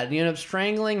 All that. And you end up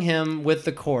strangling him with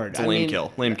the cord. It's a lame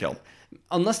kill. Lame kill.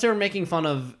 Unless they were making fun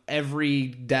of every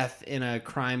death in a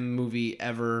crime movie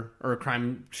ever, or a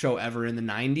crime show ever in the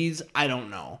 90s, I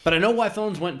don't know. But I know why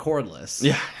phones went cordless.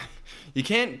 Yeah. You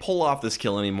can't pull off this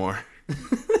kill anymore.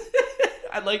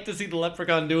 I'd like to see the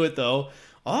leprechaun do it, though.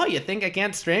 Oh, you think I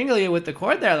can't strangle you with the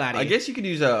cord there, laddie? I guess you could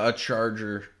use a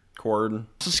charger cord.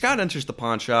 So Scott enters the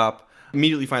pawn shop,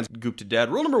 immediately finds Goop to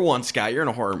dead. Rule number 1, Scott, you're in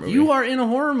a horror movie. You are in a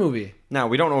horror movie. Now,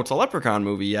 we don't know it's a Leprechaun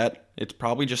movie yet. It's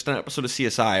probably just an episode of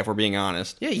CSI, if we're being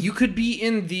honest. Yeah, you could be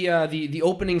in the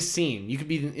opening scene. You could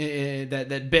be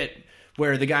that bit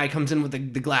where the guy comes in with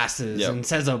the glasses and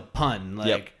says a pun,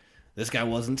 like, this guy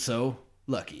wasn't so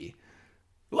lucky.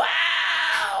 Wow!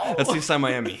 That's CSI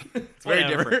Miami. It's very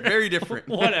different. Very different.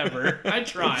 Whatever. I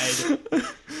tried.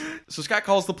 So Scott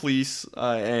calls the police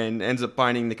and ends up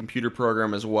finding the computer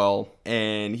program as well.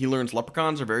 And he learns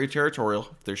leprechauns are very territorial.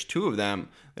 If there's 2 of them,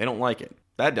 they don't like it.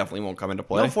 That definitely won't come into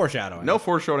play. No foreshadowing. No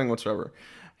foreshadowing whatsoever.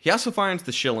 He also finds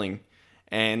the shilling.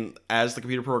 And as the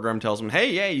computer program tells him,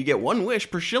 hey, yeah, you get 1 wish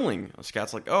per shilling.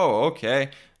 Scott's like, oh, okay.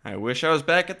 I wish I was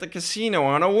back at the casino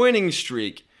on a winning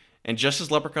streak. And just as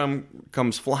Leprechaun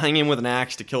comes flying in with an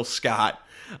axe to kill Scott,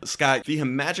 via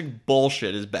magic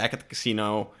bullshit, is back at the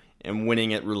casino and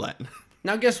winning at roulette.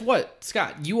 Now, guess what,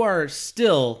 Scott? You are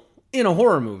still in a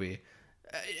horror movie.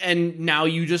 And now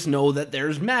you just know that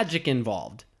there's magic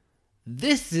involved.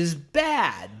 This is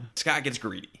bad. Scott gets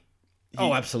greedy.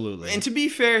 Oh, absolutely. And to be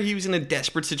fair, he was in a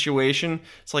desperate situation.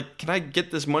 It's like, can I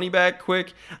get this money back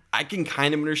quick? I can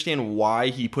kind of understand why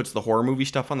he puts the horror movie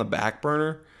stuff on the back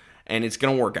burner. And it's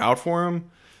going to work out for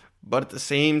him. But at the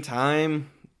same time,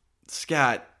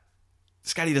 Scotty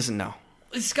doesn't know.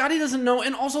 Scotty doesn't know.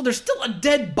 And also, there's still a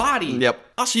dead body. Yep.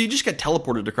 Also, you just got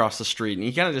teleported across the street. And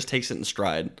he kind of just takes it in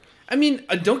stride. I mean,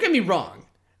 don't get me wrong.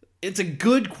 It's a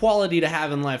good quality to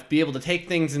have in life, be able to take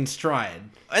things in stride.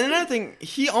 And another thing,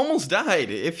 he almost died.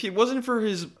 If it wasn't for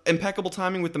his impeccable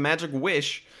timing with the magic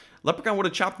wish, Leprechaun would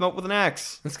have chopped him up with an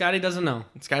axe. And Scotty doesn't know.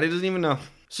 Scotty doesn't even know.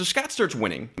 So Scott starts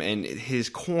winning, and his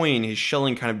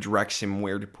shilling kind of directs him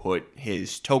where to put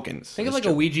his tokens. Think of like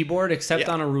a Ouija board, except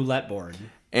on a roulette board.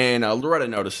 And Loretta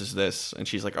notices this, and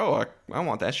she's like, oh, I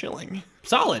want that shilling.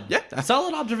 Solid. Yeah.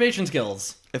 Solid observation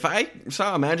skills. If I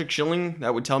saw a magic shilling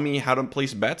that would tell me how to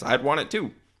place bets, I'd want it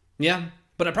too. Yeah,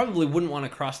 but I probably wouldn't want to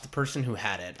cross the person who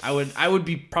had it. I would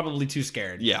be probably too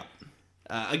scared. Yeah.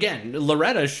 Again,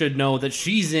 Loretta should know that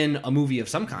she's in a movie of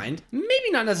some kind.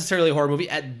 Maybe not necessarily a horror movie.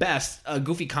 At best, a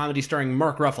goofy comedy starring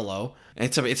Mark Ruffalo.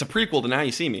 It's a prequel to Now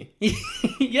You See Me.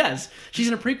 Yes, she's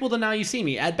in a prequel to Now You See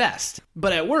Me, at best.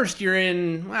 But at worst, you're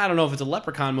in, I don't know if it's a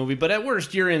Leprechaun movie, but at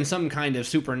worst, you're in some kind of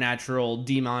supernatural,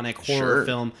 demonic horror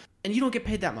film. And you don't get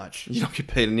paid that much. You don't get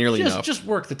paid nearly enough. Just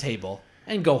work the table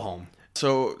and go home.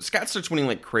 So Scott starts winning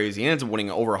like crazy. He ends up winning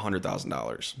over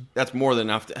 $100,000. That's more than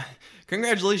enough to...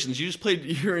 Congratulations, you just played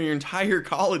your entire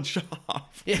college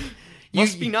off. Yeah.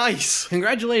 Must be nice.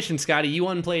 Congratulations, Scotty. You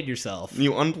unplayed yourself.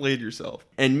 You unplayed yourself.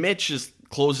 And Mitch just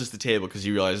closes the table because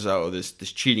he realizes,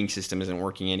 this cheating system isn't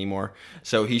working anymore.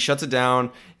 So he shuts it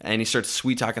down and he starts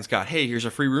sweet-talking Scott. Hey, here's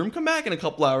a free room. Come back in a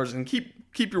couple hours and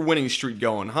keep your winning streak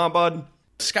going, huh, bud?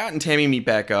 Scott and Tammy meet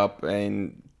back up,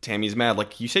 and Tammy's mad.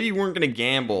 Like, you said you weren't going to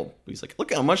gamble. He's like,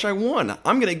 look how much I won.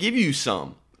 I'm going to give you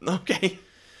some. Okay.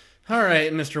 All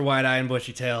right, Mr. Wide-Eye and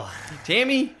Bushy Tail.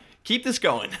 Tammy, keep this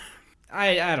going.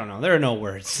 I don't know. There are no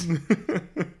words.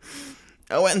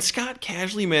 Oh, and Scott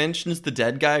casually mentions the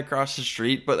dead guy across the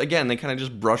street, but again, they kind of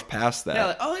just brush past that. Yeah,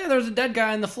 like, oh yeah, there's a dead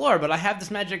guy on the floor, but I have this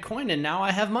magic coin and now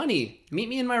I have money. Meet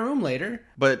me in my room later.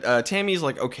 But Tammy's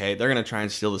like, okay, they're going to try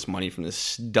and steal this money from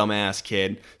this dumbass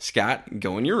kid. Scott,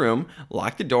 go in your room,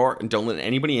 lock the door, and don't let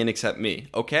anybody in except me.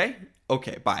 Okay?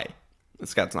 Okay, bye.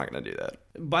 Scott's not going to do that.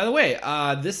 By the way,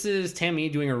 this is Tammy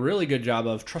doing a really good job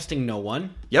of trusting no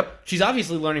one. Yep. She's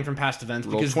obviously learning from past events.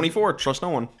 Rule because 24, trust no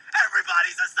one.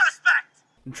 Everybody's a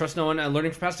suspect! Trust no one,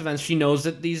 learning from past events. She knows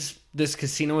that this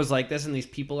casino is like this and these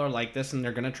people are like this and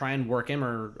they're going to try and work him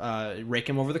or rake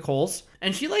him over the coals.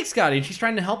 And she likes Scotty and she's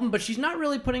trying to help him, but she's not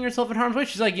really putting herself in harm's way.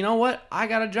 She's like, you know what? I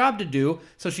got a job to do.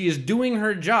 So she is doing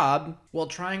her job while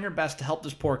trying her best to help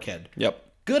this poor kid. Yep.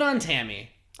 Good on Tammy.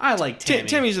 I like Tammy.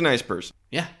 Tammy's a nice person.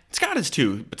 Yeah. Scott is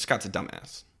too, but Scott's a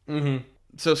dumbass. Mm-hmm.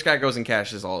 So Scott goes and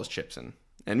cashes all his chips in.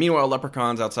 And meanwhile,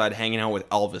 Leprechaun's outside hanging out with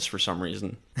Elvis for some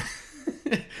reason.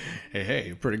 Hey,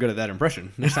 you're pretty good at that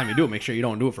impression. Next time you do it, make sure you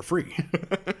don't do it for free.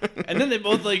 And then they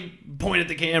both like point at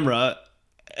the camera,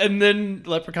 and then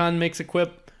Leprechaun makes a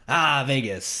quip,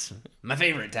 Vegas, my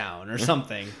favorite town, or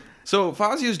something. So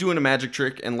Fazio's doing a magic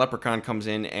trick, and Leprechaun comes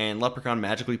in, and Leprechaun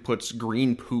magically puts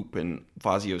green poop in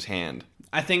Fazio's hand.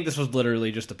 I think this was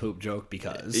literally just a poop joke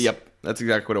because... Yep, that's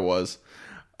exactly what it was.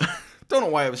 Don't know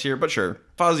why it was here, but sure.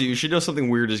 Fazio, you should know something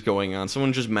weird is going on.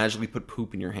 Someone just magically put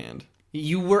poop in your hand.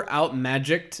 You were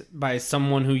out-magicked by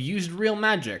someone who used real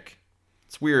magic.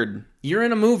 It's weird. You're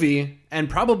in a movie, and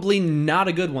probably not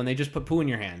a good one. They just put poo in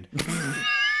your hand.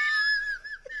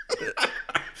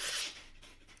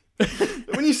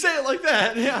 you say it like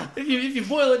that, yeah. If you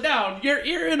boil it down,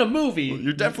 you're in a movie.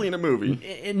 You're definitely in a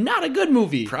movie. Not a good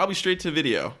movie. Probably straight to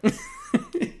video.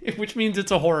 Which means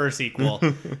it's a horror sequel.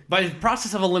 By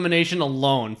process of elimination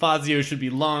alone, Fazio should be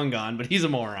long gone, but he's a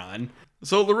moron.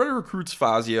 So Loretta recruits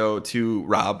Fazio to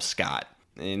rob Scott.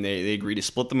 And they agree to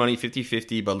split the money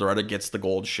 50-50, but Loretta gets the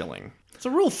gold shilling. So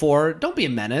rule 4, don't be a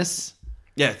menace.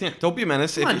 Yeah, don't be a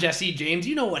menace. Come on, Jesse James,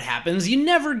 you know what happens. You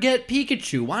never get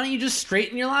Pikachu. Why don't you just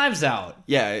straighten your lives out?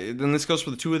 Yeah, then this goes for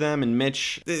the two of them and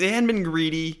Mitch. They hadn't been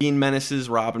greedy, being menaces,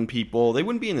 robbing people. They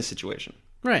wouldn't be in this situation.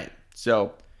 Right.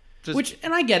 So...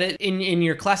 and I get it, in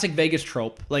your classic Vegas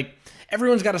trope, like,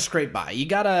 everyone's got to scrape by. You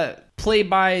got to play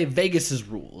by Vegas's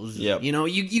rules. Yep. You know,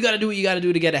 you got to do what you got to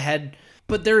do to get ahead.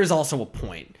 But there is also a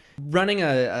point. Running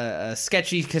a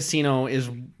sketchy casino is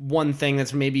one thing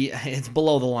that's maybe, it's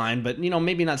below the line, but, you know,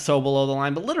 maybe not so below the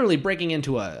line, but literally breaking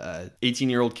into a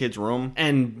 18-year-old kid's room.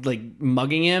 And, like,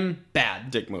 mugging him, bad.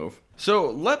 Dick move.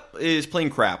 So, Lep is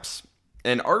playing craps,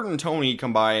 and Art and Tony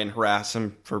come by and harass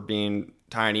him for being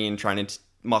tiny and trying to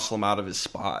muscle him out of his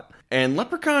spot. And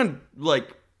Leprechaun,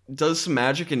 like, does some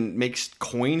magic and makes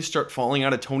coins start falling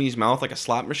out of Tony's mouth like a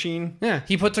slot machine. Yeah,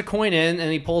 he puts a coin in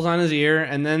and he pulls on his ear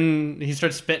and then he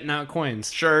starts spitting out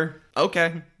coins. Sure.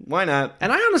 Okay. Why not?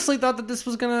 And I honestly thought that this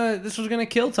was gonna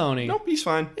kill Tony. Nope, he's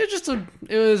fine.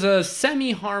 It was a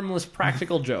semi-harmless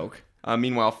practical joke.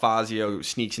 Meanwhile, Fazio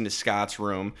sneaks into Scott's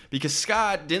room because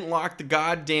Scott didn't lock the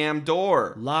goddamn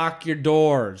door. Lock your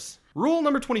doors. Rule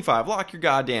number 25, lock your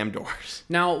goddamn doors.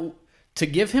 Now, to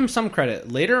give him some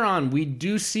credit, later on, we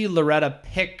do see Loretta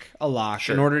pick a lock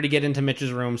in order to get into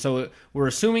Mitch's room. So we're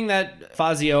assuming that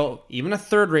Fazio, even a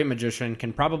third-rate magician,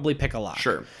 can probably pick a lock.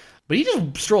 Sure. But he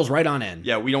just strolls right on in.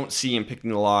 Yeah, we don't see him picking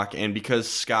the lock, and because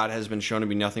Scott has been shown to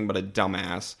be nothing but a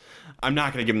dumbass, I'm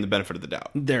not going to give him the benefit of the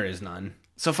doubt. There is none.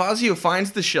 So Fazio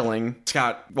finds the shilling.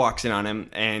 Scott walks in on him,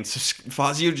 and so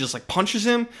Fazio just like punches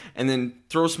him and then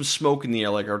throws some smoke in the air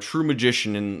like a true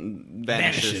magician and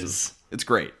vanishes. It's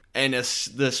great. And as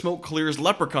the smoke clears,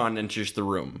 Leprechaun enters the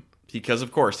room. Because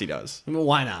of course he does.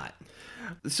 Why not?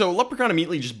 So Leprechaun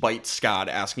immediately just bites Scott,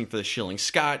 asking for the shilling.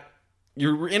 Scott,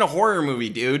 you're in a horror movie,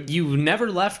 dude. You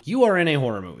never left. You are in a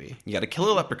horror movie. You got to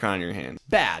kill a leprechaun in your hands.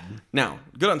 Bad. Now,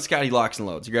 good on Scott, he locks and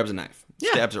loads. He grabs a knife.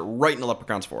 Yeah. Stabs it right in the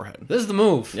leprechaun's forehead. This is the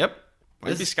move. Yep.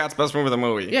 Might be Scott's best move of the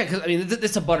movie. Yeah, because, I mean,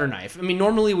 it's a butter knife. I mean,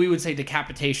 normally we would say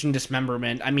decapitation,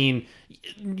 dismemberment. I mean,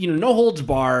 you know, no holds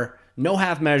bar, no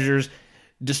half measures.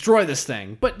 Destroy this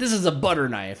thing. But this is a butter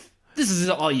knife. This is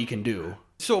all you can do.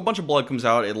 So a bunch of blood comes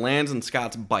out. It lands in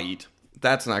Scott's bite.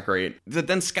 That's not great. But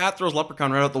then Scott throws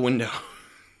Leprechaun right out the window.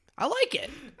 I like it.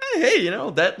 Hey, you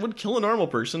know, that would kill a normal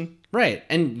person. Right.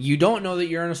 And you don't know that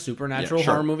you're in a supernatural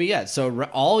horror movie yet. So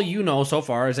all you know so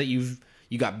far is that you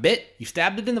got bit, you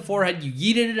stabbed it in the forehead, you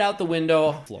yeeted it out the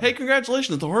window. Hey,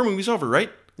 congratulations. The horror movie's over,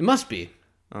 right? It must be.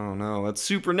 Oh, no. That's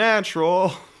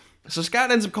supernatural. So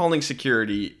Scott ends up calling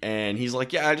security, and he's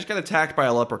like, yeah, I just got attacked by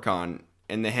a leprechaun,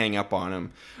 and they hang up on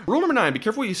him. Rule number 9, be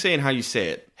careful what you say and how you say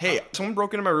it. Hey, someone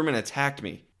broke into my room and attacked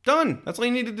me. Done. That's all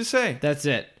you needed to say. That's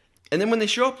it. And then when they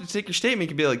show up to take your statement, you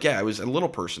can be like, yeah, I was a little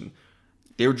person.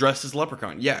 They were dressed as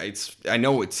leprechaun. Yeah, I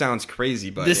know it sounds crazy,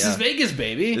 but this is Vegas,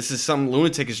 baby. This is some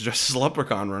lunatic is dressed as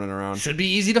leprechaun running around. Should be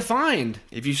easy to find.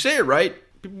 If you say it right,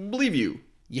 people believe you.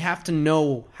 You have to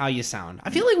know how you sound. I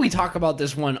feel like we talk about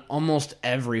this one almost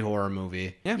every horror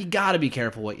movie. Yeah. You gotta be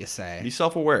careful what you say. Be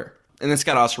self-aware. And then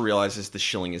Scott also realizes the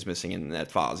shilling is missing and that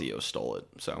Fazio stole it.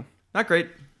 So, not great.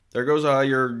 There goes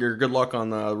your good luck on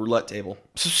the roulette table.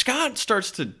 So Scott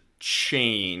starts to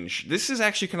change. This is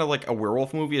actually kind of like a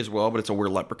werewolf movie as well, but it's a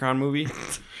weird leprechaun movie.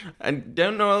 I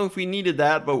don't know if we needed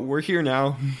that, but we're here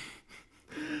now.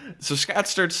 So Scott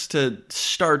starts to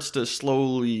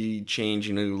slowly change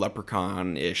into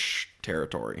leprechaun-ish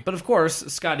territory. But of course,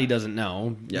 Scotty doesn't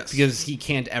know. Yes. Because he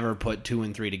can't ever put 2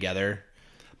 and 3 together.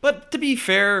 But to be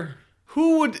fair,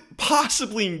 who would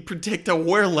possibly predict a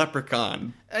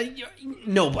were-leprechaun?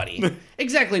 Nobody.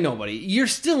 Exactly nobody. You're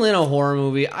still in a horror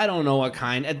movie. I don't know what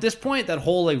kind. At this point, that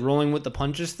whole like rolling with the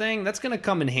punches thing, that's going to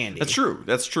come in handy. That's true.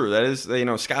 That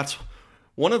is, Scott's...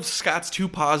 One of Scott's 2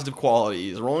 positive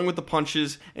qualities, rolling with the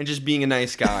punches and just being a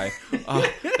nice guy.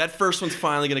 That first one's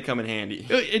finally going to come in handy.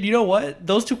 And you know what?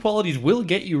 Those 2 qualities will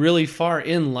get you really far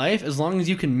in life as long as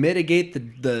you can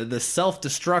mitigate the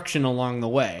self-destruction along the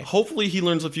way. Hopefully he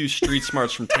learns a few street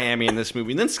smarts from Tammy in this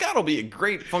movie. And then Scott will be a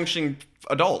great functioning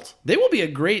adult. They will be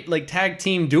a great like tag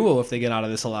team duo if they get out of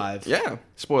this alive. Yeah.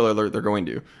 Spoiler alert, they're going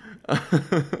to.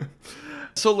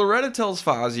 So Loretta tells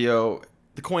Fazio...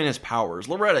 The coin has powers.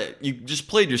 Loretta, you just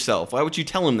played yourself. Why would you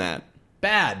tell him that?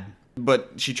 Bad.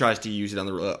 But she tries to use it on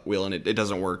the wheel, and it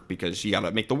doesn't work because you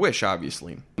gotta make the wish,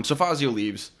 obviously. So Fazio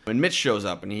leaves, and Mitch shows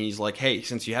up, and he's like, hey,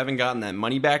 since you haven't gotten that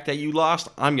money back that you lost,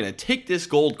 I'm gonna take this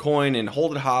gold coin and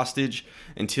hold it hostage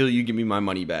until you give me my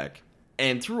money back.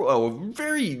 And through a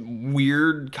very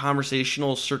weird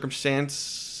conversational series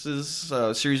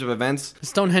of events.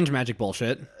 Stonehenge magic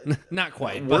bullshit. Not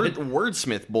quite. But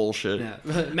Wordsmith bullshit. yeah.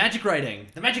 Magic writing.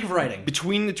 The magic of writing.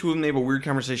 Between the two of them, they have a weird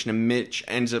conversation, and Mitch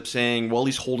ends up saying, while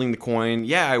he's holding the coin,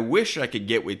 yeah, I wish I could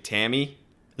get with Tammy.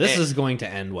 This is going to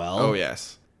end well. Oh,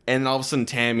 yes. And all of a sudden,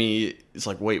 Tammy is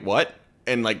like, wait, what?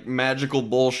 And like magical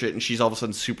bullshit, and she's all of a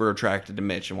sudden super attracted to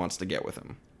Mitch and wants to get with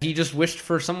him. He just wished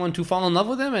for someone to fall in love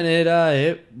with him, and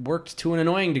it worked to an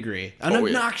annoying degree. An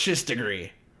obnoxious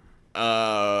degree.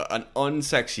 An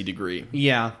unsexy degree.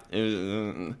 Yeah.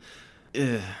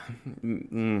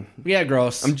 Yeah,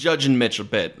 gross. I'm judging Mitch a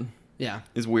bit. Yeah.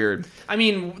 It's weird. I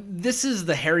mean, this is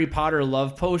the Harry Potter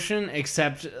love potion,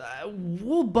 except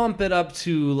we'll bump it up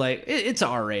to, like, it's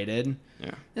R-rated.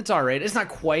 Yeah. It's R-rated. It's not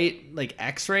quite, like,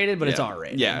 X-rated, but it's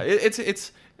R-rated. Yeah,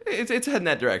 it's heading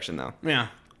that direction, though. Yeah.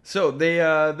 So they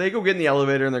go get in the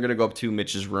elevator, and they're going to go up to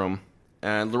Mitch's room.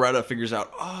 And Loretta figures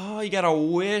out, oh, you got a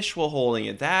wish while holding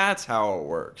it. That's how it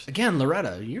works. Again,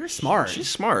 Loretta, you're smart. She's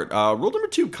smart. Rule number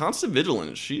 2, constant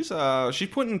vigilance. She's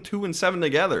putting 2 and 7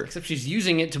 together. Except she's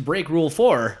using it to break rule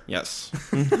 4. Yes.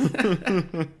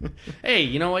 Hey,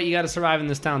 you know what? You got to survive in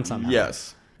this town somehow.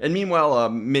 Yes. And meanwhile,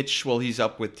 Mitch, while he's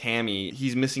up with Tammy,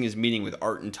 he's missing his meeting with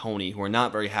Art and Tony, who are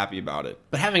not very happy about it.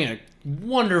 But having a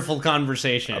wonderful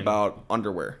conversation. About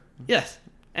underwear. Yes.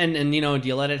 And you know, do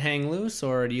you let it hang loose,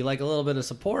 or do you like a little bit of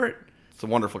support? It's a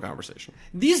wonderful conversation.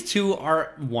 These two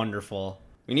are wonderful.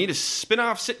 We need a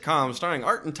spin-off sitcom starring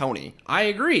Art and Tony. I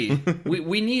agree.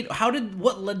 we need...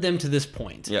 What led them to this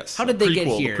point? Yes. How did they get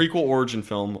here? The prequel origin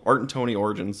film, Art and Tony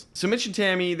Origins. So Mitch and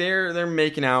Tammy, they're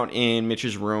making out in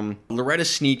Mitch's room. Loretta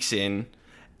sneaks in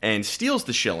and steals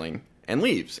the shilling and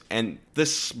leaves. And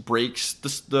this breaks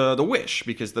the wish,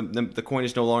 because the coin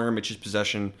is no longer in Mitch's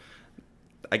possession.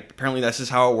 Apparently, this is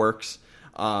how it works.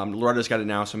 Loretta's got it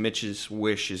now, so Mitch's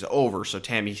wish is over. So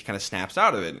Tammy kind of snaps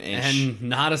out of it. And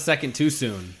not a second too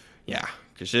soon. Yeah,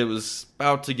 because it was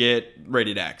about to get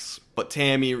rated X. But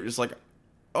Tammy is like,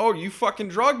 oh, you fucking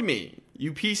drugged me,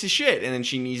 you piece of shit. And then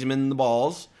she knees him in the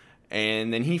balls,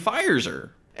 and then he fires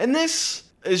her. And this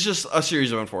is just a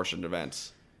series of unfortunate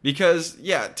events. Because,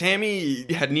 yeah, Tammy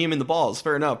had knee him in the balls,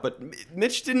 fair enough. But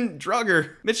Mitch didn't drug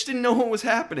her. Mitch didn't know what was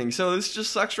happening. So this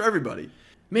just sucks for everybody.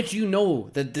 Mitch, you know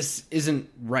that this isn't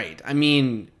right. I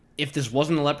mean, if this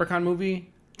wasn't a Leprechaun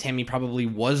movie, Tammy probably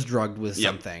was drugged with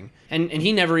something. And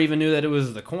he never even knew that it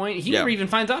was the coin. He never even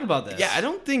finds out about this. Yeah, I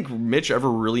don't think Mitch ever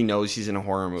really knows he's in a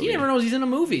horror movie. He never knows he's in a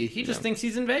movie. He just thinks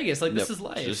he's in Vegas. Like, this is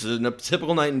life. This is a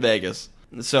typical night in Vegas.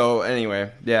 So,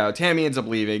 anyway, yeah, Tammy ends up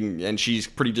leaving, and she's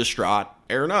pretty distraught.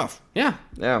 Fair enough. Yeah.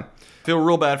 Yeah. Feel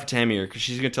real bad for Tammy here, because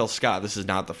she's going to tell Scott this is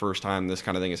not the first time this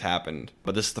kind of thing has happened.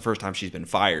 But this is the first time she's been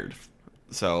fired.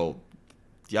 So,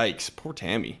 yikes. Poor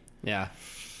Tammy. Yeah.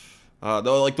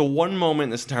 Though, like, the one moment in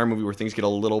this entire movie where things get a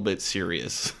little bit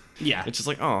serious. Yeah. It's just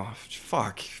like, oh,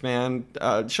 fuck, man.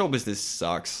 Show business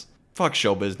sucks. Fuck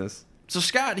show business. So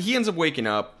Scott, he ends up waking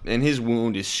up, and his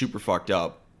wound is super fucked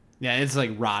up. Yeah, it's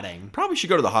like rotting. Probably should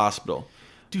go to the hospital.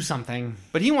 Do something.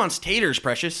 But he wants taters,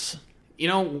 precious. You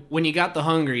know, when you got the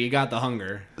hunger, you got the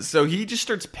hunger. So he just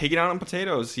starts pigging out on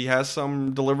potatoes. He has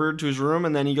some delivered to his room,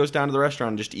 and then he goes down to the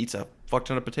restaurant and just eats a fuck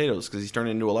ton of potatoes because he's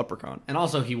turning into a leprechaun. And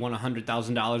also, he won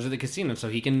 $100,000 at the casino, so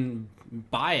he can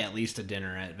buy at least a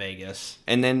dinner at Vegas.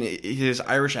 And then his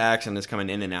Irish accent is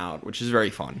coming in and out, which is very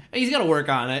fun. He's got to work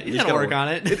on it. He's got to work on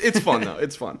it. It's fun, though.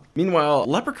 It's fun. Meanwhile,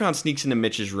 Leprechaun sneaks into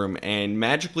Mitch's room and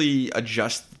magically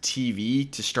adjusts the TV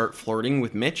to start flirting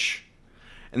with Mitch.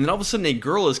 And then all of a sudden, a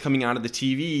girl is coming out of the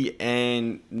TV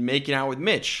and making out with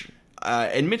Mitch.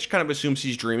 And Mitch kind of assumes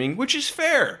he's dreaming, which is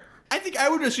fair. I think I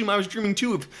would assume I was dreaming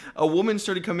too. If a woman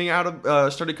started coming out of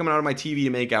my TV to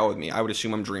make out with me, I would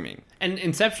assume I'm dreaming. And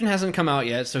Inception hasn't come out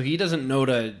yet, so he doesn't know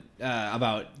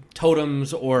about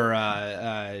totems or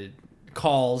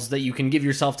calls that you can give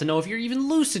yourself to know if you're even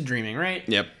lucid dreaming, right?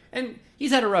 Yep. And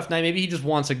he's had a rough night. Maybe he just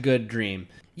wants a good dream.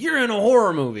 You're in a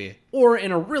horror movie or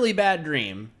in a really bad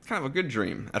dream. It's kind of a good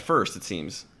dream at first, it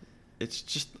seems.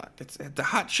 It's the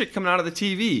hot shit coming out of the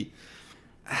TV.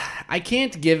 I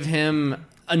can't give him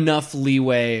enough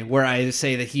leeway where I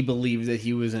say that he believed that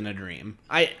he was in a dream.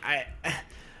 I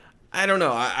don't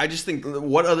know. I just think,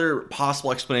 what other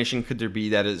possible explanation could there be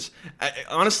that is...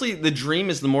 honestly, the dream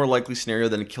is the more likely scenario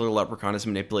than a killer leprechaun is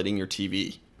manipulating your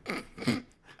TV.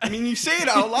 I mean, you say it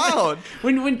out loud.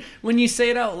 when you say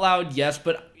it out loud, yes,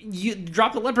 but you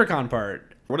drop the leprechaun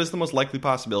part. What is the most likely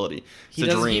possibility? He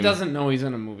doesn't know he's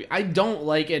in a movie. I don't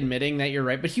like admitting that you're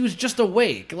right, but he was just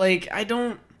awake. Like, I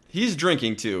don't... He's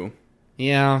drinking, too.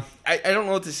 Yeah. I don't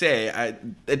know what to say.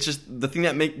 It's just the thing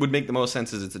that would make the most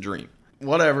sense is it's a dream.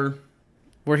 Whatever.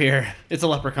 We're here. It's a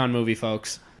Leprechaun movie,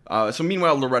 folks. So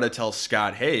meanwhile, Loretta tells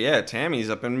Scott, hey, yeah, Tammy's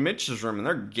up in Mitch's room, and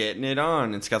they're getting it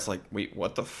on. And Scott's like, wait,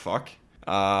 what the fuck?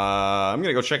 I'm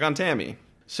going to go check on Tammy.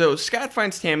 So Scott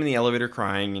finds Tammy in the elevator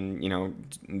crying,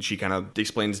 and, she kind of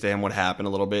explains to him what happened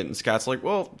a little bit. And Scott's like,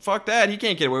 well, fuck that. He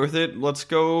can't get away with it. Let's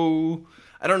go.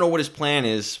 I don't know what his plan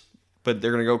is, but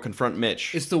they're going to go confront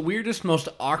Mitch. It's the weirdest, most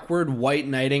awkward white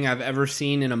knighting I've ever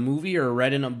seen in a movie or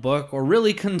read in a book or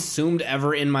really consumed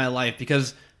ever in my life,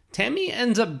 because Tammy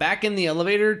ends up back in the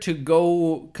elevator to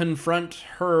go confront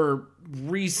her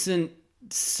recent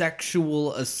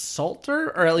sexual assaulter,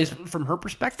 or at least from her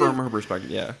perspective. From her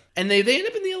perspective, yeah. And they end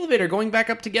up in the elevator going back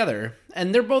up together,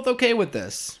 and they're both okay with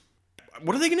this.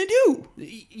 What are they going to do?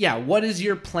 Yeah, what is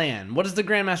your plan? What is the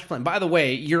Grandmaster plan? By the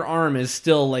way, your arm is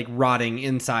still, like, rotting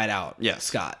inside out. Yes.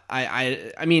 Scott. I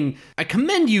mean, I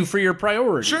commend you for your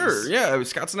priorities. Sure, yeah,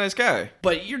 Scott's a nice guy.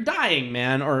 But you're dying,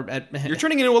 man. You're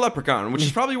turning into a leprechaun, which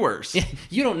is probably worse.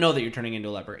 You don't know that you're turning into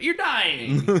a leprechaun. You're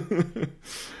dying!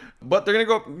 But they're going to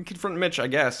go up and confront Mitch, I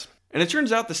guess. And it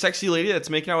turns out the sexy lady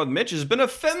that's making out with Mitch has been a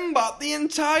fembot the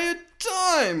entire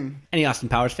time. Any Austin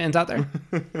Powers fans out there?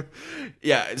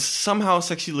 Yeah, somehow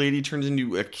sexy lady turns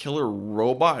into a killer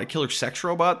robot, a killer sex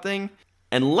robot thing.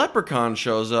 And Leprechaun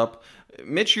shows up.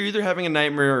 Mitch, you're either having a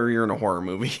nightmare or you're in a horror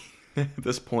movie at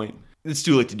this point. It's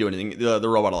too late to do anything. The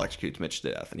robot executes Mitch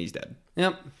to death, and he's dead.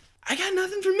 Yep. I got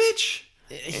nothing for Mitch.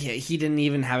 Yeah, he didn't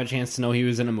even have a chance to know he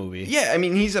was in a movie. Yeah, I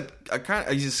mean, he's a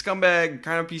scumbag,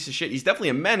 kind of piece of shit. He's definitely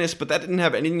a menace, but that didn't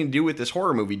have anything to do with this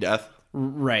horror movie death.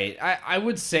 Right. I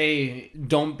would say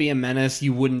don't be a menace.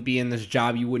 You wouldn't be in this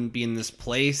job. You wouldn't be in this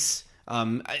place.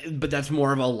 But that's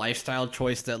more of a lifestyle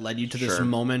choice that led you to this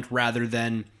moment rather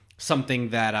than something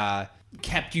that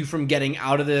kept you from getting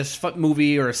out of this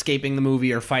movie or escaping the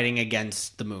movie or fighting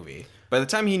against the movie. By the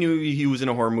time he knew he was in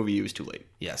a horror movie, he was too late.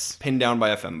 Yes. Pinned down by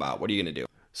a fembot. What are you going to do?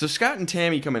 So Scott and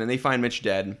Tammy come in and they find Mitch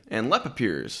dead, and Lep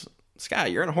appears. Scott,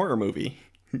 you're in a horror movie.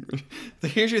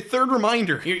 Here's your third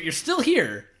reminder. You're still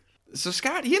here. So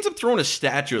Scott, he ends up throwing a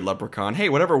statue at Leprechaun. Hey,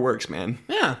 whatever works, man.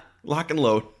 Yeah. Lock and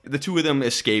load. The two of them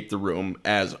escape the room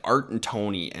as Art and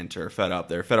Tony enter, fed up.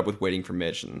 They're fed up with waiting for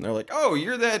Mitch, and they're like, oh,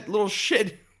 you're that little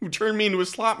shit who turned me into a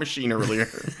slot machine earlier.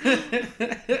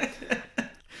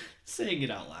 Saying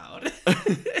it out loud.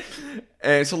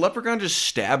 And so Leprechaun just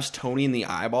stabs Tony in the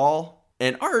eyeball.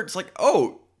 And Art's like,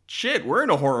 oh, shit, we're in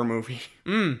a horror movie.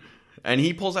 And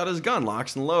he pulls out his gun,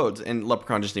 locks and loads. And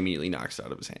Leprechaun just immediately knocks it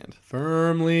out of his hand.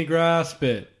 Firmly grasp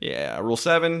it. Yeah, rule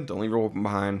 7, don't leave your weapon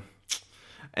behind.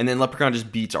 And then Leprechaun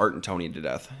just beats Art and Tony to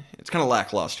death. It's kind of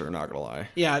lackluster, not gonna lie.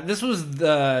 Yeah, this was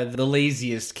the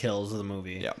laziest kills of the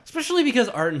movie. Yeah. Especially because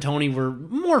Art and Tony were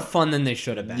more fun than they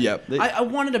should have been. Yep. I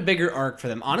wanted a bigger arc for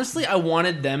them. Honestly, I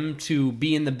wanted them to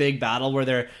be in the big battle where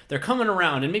they're coming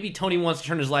around and maybe Tony wants to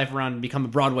turn his life around and become a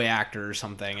Broadway actor or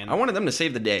something. And I wanted them to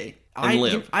save the day and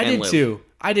live. I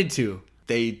did too.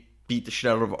 They beat the shit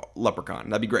out of Leprechaun.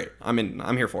 That'd be great.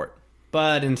 I'm here for it.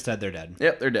 But instead they're dead.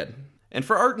 Yep, they're dead. And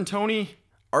for Art and Tony,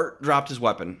 Art dropped his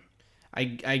weapon. I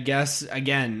guess,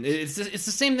 again, it's the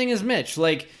same thing as Mitch.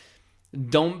 Like,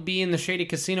 don't be in the shady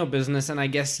casino business, and I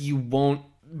guess you won't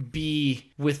be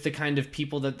with the kind of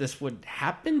people that this would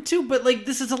happen to. But, like,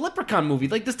 this is a Leprechaun movie.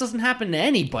 Like, this doesn't happen to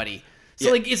anybody. So,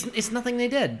 yeah. like, it's nothing they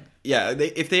did. Yeah,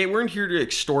 if they weren't here to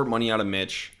extort money out of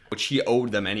Mitch, which he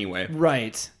owed them anyway.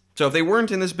 Right. So if they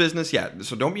weren't in this business, yeah,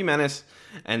 so don't be menace.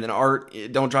 And then Art,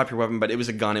 don't drop your weapon, but it was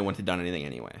a gun. It wouldn't have done anything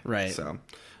anyway. Right. So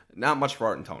not much for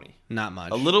Art and Tony. Not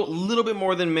much. A little bit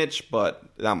more than Mitch, but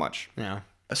not much. Yeah.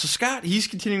 So Scott, he's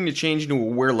continuing to change into a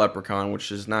were-leprechaun,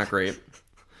 which is not great.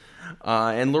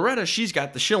 And Loretta, she's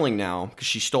got the shilling now because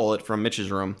she stole it from Mitch's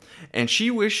room, and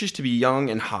she wishes to be young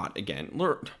and hot again.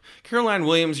 Caroline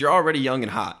Williams, you're already young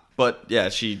and hot, but yeah,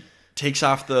 she takes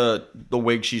off the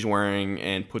wig she's wearing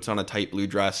and puts on a tight blue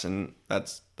dress, and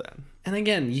that's that. And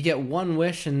again, you get one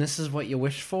wish, and this is what you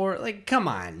wish for. Like, come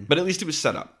on. But at least it was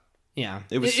set up. Yeah,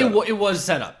 it was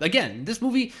set up. Again, this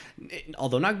movie,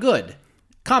 although not good,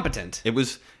 competent. It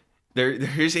was.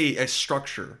 Here's a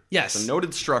structure. Yes. It's a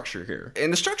noted structure here.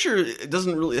 And the structure,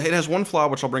 it has one flaw,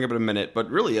 which I'll bring up in a minute, but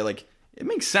really, like, it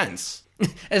makes sense.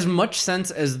 As much sense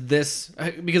as this,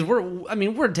 because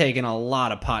we're taking a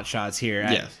lot of pot shots here.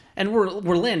 Yes. And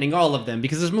we're landing all of them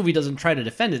because this movie doesn't try to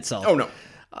defend itself. Oh, no.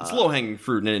 It's low-hanging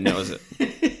fruit and it knows it.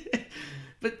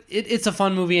 But it's a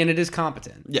fun movie and it is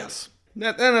competent. Yes. And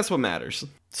that's what matters.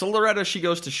 So Loretta, she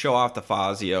goes to show off the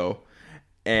Fazio.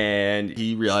 And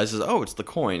he realizes, oh, it's the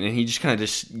coin. And he just kind of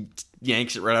just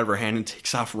yanks it right out of her hand and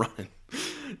takes off running.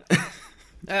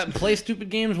 Play stupid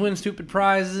games, win stupid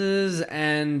prizes,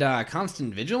 and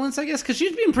constant vigilance, I guess, because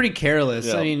she's being pretty careless.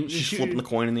 Yeah, I mean, she's flipping the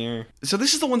coin in the air. So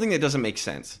this is the one thing that doesn't make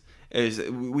sense. I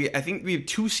think we have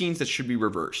two scenes that should be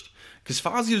reversed. Because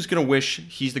Fazio's going to wish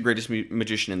he's the greatest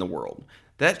magician in the world.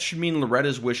 That should mean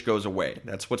Loretta's wish goes away.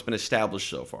 That's what's been established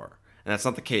so far. And that's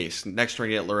not the case. Next we're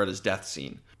going to get Loretta's death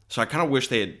scene. So I kind of wish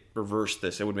they had reversed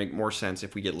this. It would make more sense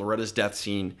if we get Loretta's death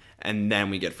scene and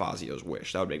then we get Fazio's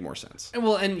wish. That would make more sense.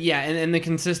 Well, and the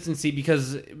consistency,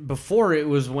 because before it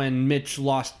was when Mitch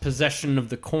lost possession of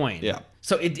the coin. Yeah.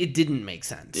 So it didn't make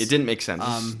sense. It didn't make sense.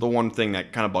 This is the one thing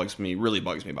that kind of really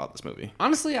bugs me about this movie.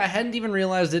 Honestly, I hadn't even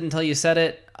realized it until you said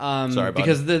it. Sorry,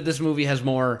 because this movie has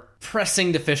more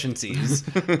pressing deficiencies.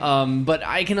 But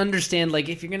I can understand, like,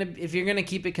 if you're gonna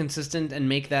keep it consistent and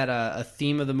make that a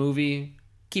theme of the movie,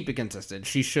 keep it consistent.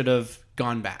 She should have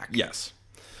gone back. Yes.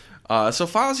 So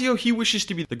Fazio, he wishes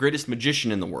to be the greatest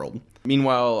magician in the world.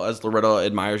 Meanwhile, as Loretta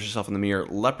admires herself in the mirror,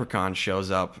 Leprechaun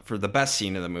shows up for the best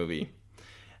scene of the movie.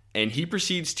 And he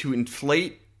proceeds to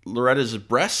inflate Loretta's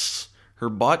breasts, her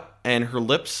butt, and her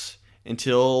lips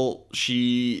until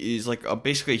she is like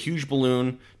basically a huge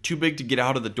balloon, too big to get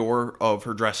out of the door of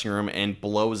her dressing room, and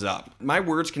blows up. My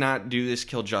words cannot do this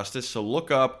kill justice, so look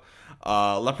up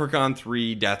Leprechaun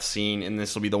 3 death scene, and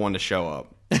this will be the one to show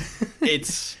up.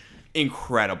 It's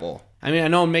incredible. I mean, I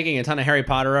know I'm making a ton of Harry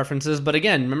Potter references, but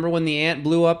again, remember when the ant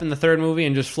blew up in the third movie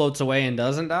and just floats away and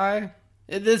doesn't die?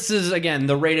 This is, again,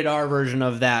 the rated R version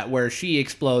of that, where she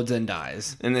explodes and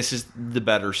dies. And this is the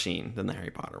better scene than the Harry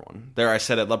Potter one. There, I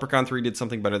said it. Leprechaun 3 did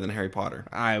something better than Harry Potter.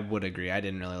 I would agree. I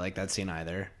didn't really like that scene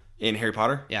either. In Harry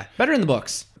Potter? Yeah. Better in the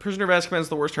books. Prisoner of Azkaban is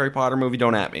the worst Harry Potter movie.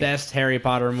 Don't at me. Best Harry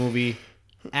Potter movie.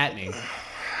 At me.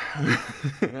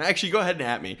 Actually, go ahead and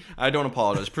at me. I don't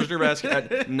apologize. Prisoner of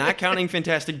Azkaban, not counting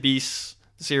Fantastic Beasts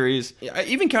series,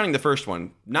 even counting the first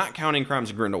one, not counting Crimes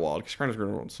of Grindelwald, because Crimes of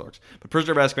Grindelwald sucks. But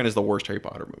Prisoner of Azkaban is the worst Harry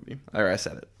Potter movie. There, I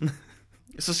said it.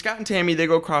 So Scott and Tammy, they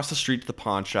go across the street to the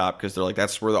pawn shop because they're like,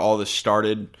 that's where all this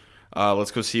started. Let's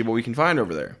go see what we can find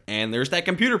over there. And there's that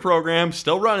computer program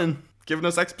still running, giving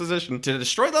us exposition. To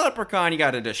destroy the leprechaun, you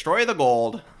got to destroy the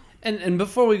gold. And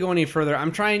before we go any further,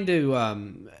 I'm trying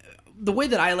to... the way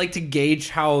that I like to gauge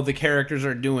how the characters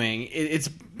are doing, it's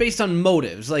based on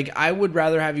motives. Like, I would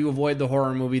rather have you avoid the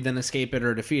horror movie than escape it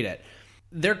or defeat it.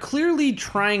 They're clearly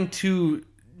trying to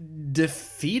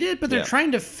defeat it, but they're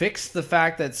trying to fix the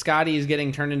fact that Scotty is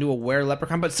getting turned into a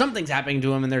were-leprechaun, but something's happening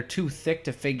to him and they're too thick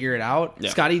to figure it out.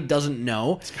 Yeah. Scotty doesn't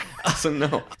know. Doesn't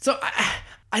know. So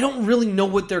I don't really know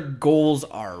what their goals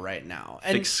are right now.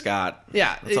 And fix Scott.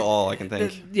 Yeah. That's all I can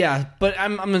think. Yeah, but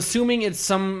I'm assuming it's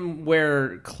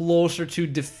somewhere closer to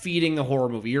defeating the horror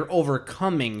movie. You're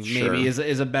overcoming, maybe,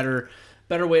 is a better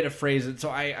way to phrase it. So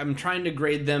I'm trying to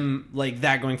grade them like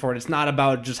that going forward. It's not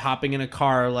about just hopping in a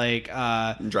car like...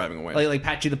 driving away. Like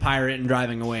Patchy the Pirate and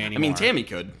driving away anymore. I mean, Tammy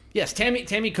could. Yes,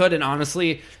 Tammy could, and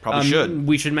honestly... Probably should.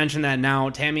 We should mention that now.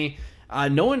 Tammy,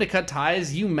 knowing to cut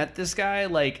ties, you met this guy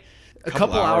like... A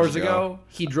couple hours ago,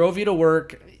 he drove you to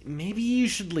work. Maybe you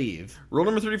should leave. Rule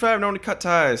number 35, no one to cut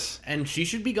ties. And she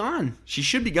should be gone. She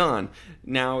should be gone.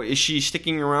 Now, is she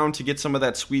sticking around to get some of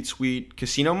that sweet, sweet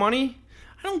casino money?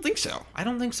 I don't think so. I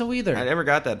don't think so either. I never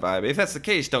got that vibe. If that's the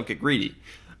case, don't get greedy.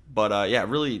 But, yeah,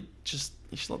 really, just,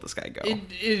 you should let this guy go.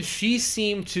 She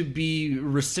seemed to be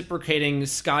reciprocating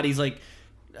Scotty's, like...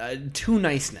 too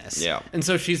niceness. Yeah. And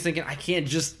so she's thinking, I can't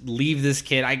just leave this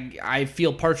kid. I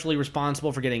feel partially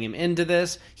responsible for getting him into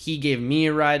this. He gave me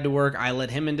a ride to work. I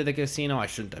let him into the casino. I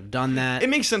shouldn't have done that. It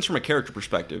makes sense from a character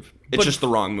perspective. It's just the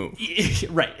wrong move.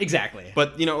 Right, exactly.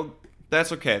 But,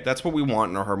 that's okay. That's what we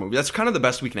want in our horror movie. That's kind of the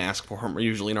best we can ask for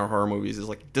usually in our horror movies is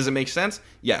like, does it make sense?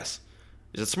 Yes.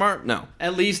 Is it smart? No.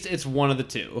 At least it's one of the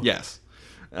two. Yes.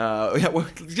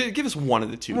 Give us one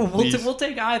of the two. We'll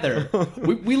take either.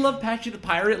 we love Patchy the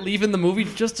Pirate leaving the movie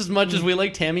just as much as we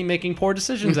like Tammy making poor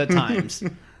decisions at times.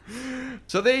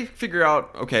 So they figure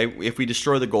out, okay, if we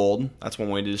destroy the gold, that's one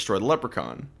way to destroy the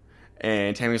leprechaun.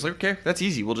 And Tammy's like, okay, that's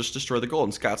easy. We'll just destroy the gold.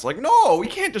 And Scott's like, no, we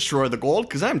can't destroy the gold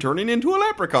because I'm turning into a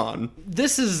leprechaun.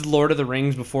 This is Lord of the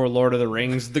Rings before Lord of the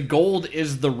Rings. The gold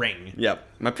is the ring. Yep.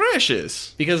 My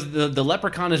precious. Because the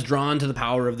leprechaun is drawn to the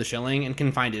power of the shilling and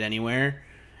can find it anywhere.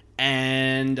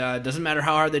 And doesn't matter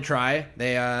how hard they try,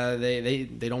 they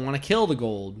don't want to kill the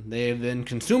gold. They've been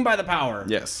consumed by the power.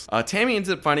 Yes. Tammy ends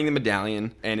up finding the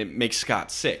medallion, and it makes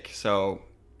Scott sick. So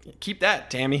keep that,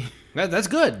 Tammy. That's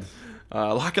good.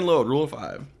 Lock and load, rule of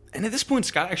 5. And at this point,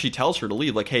 Scott actually tells her to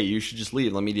leave. Like, hey, you should just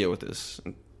leave. Let me deal with this.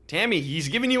 And Tammy, he's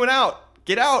giving you an out.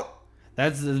 Get out.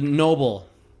 That's noble.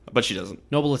 But she doesn't.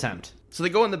 Noble attempt. So they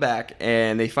go in the back,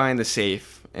 and they find the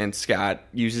safe, and Scott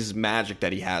uses magic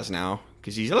that he has now,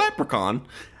 because he's a leprechaun,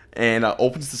 and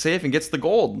opens the safe and gets the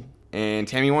gold. And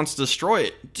Tammy wants to destroy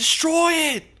it. Destroy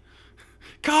it!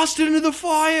 Cast it into the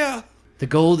fire! The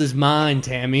gold is mine,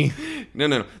 Tammy.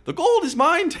 No. The gold is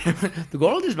mine, Tammy. The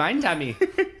gold is mine, Tammy.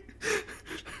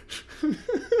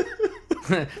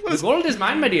 The gold is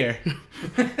mine, my dear.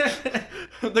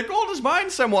 The gold is mine,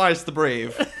 Samwise the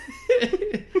Brave.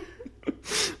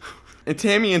 And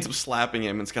Tammy ends up slapping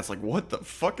him, and Scott's like, what the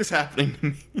fuck is happening to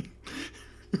me?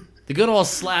 The good old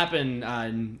slapping,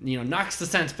 knocks the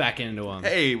sense back into him.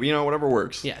 Hey, whatever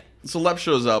works. Yeah. So Lep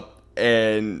shows up,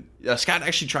 and Scott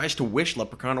actually tries to wish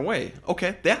Leprechaun away.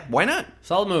 Okay, yeah, why not?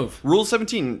 Solid move. Rule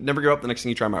 17, never give up, the next thing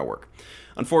you try might work.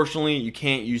 Unfortunately, you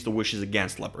can't use the wishes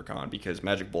against Leprechaun because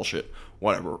magic bullshit,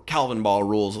 whatever. Calvin Ball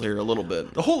rules here a little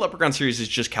bit. The whole Leprechaun series is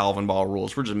just Calvin Ball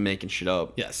rules. We're just making shit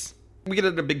up. Yes. We get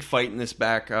in a big fight in this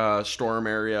back storm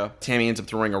area. Tammy ends up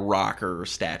throwing a rock or a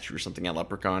statue or something at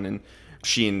Leprechaun, and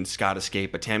she and Scott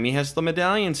escape. But Tammy has the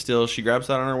medallion still. She grabs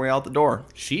that on her way out the door.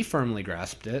 She firmly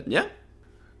grasped it. Yeah.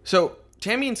 So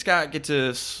Tammy and Scott get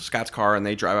to Scott's car, and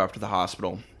they drive up to the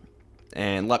hospital.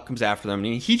 And Lep comes after them,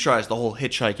 and he tries the whole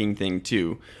hitchhiking thing,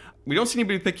 too. We don't see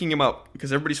anybody picking him up,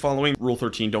 because everybody's following Rule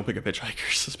 13, don't pick up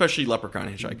hitchhikers, especially Leprechaun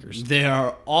hitchhikers. They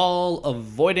are all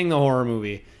avoiding the horror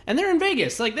movie. And they're in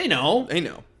Vegas. Like, they know.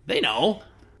 They know.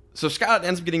 So Scott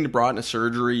ends up getting brought in a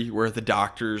surgery where the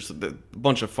doctors, a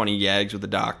bunch of funny gags with the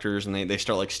doctors, and they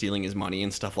start, like, stealing his money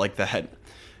and stuff like that.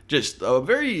 Just a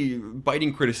very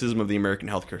biting criticism of the American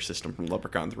healthcare system from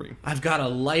Leprechaun 3. I've got a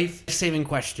life-saving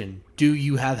question. Do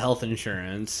you have health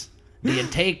insurance? Do you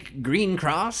take Green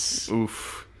Cross?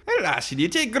 Oof. I did ask you, do you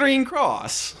take Green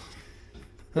Cross?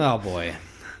 Oh, boy.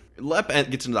 Lep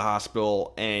gets into the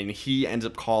hospital, and he ends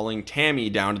up calling Tammy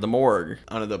down to the morgue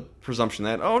under the presumption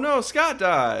that, oh no, Scott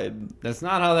died. That's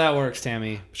not how that works,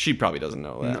 Tammy. She probably doesn't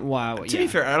know that. Wow. To be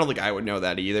fair, I don't think I would know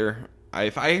that either.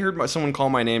 If I heard someone call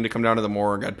my name to come down to the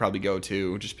morgue, I'd probably go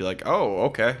too. Just be like, oh,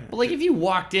 okay. But like, if you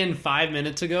walked in 5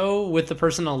 minutes ago with the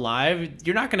person alive,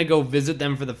 you're not going to go visit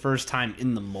them for the first time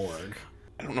in the morgue.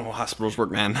 I don't know how hospitals work,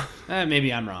 man.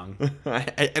 Maybe I'm wrong.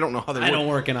 I don't know how they work. I don't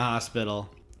work in a hospital.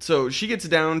 So she gets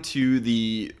down to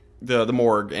the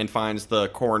morgue and finds the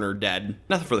coroner dead.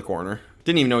 Nothing for the coroner.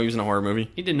 Didn't even know he was in a horror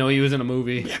movie. He didn't know he was in a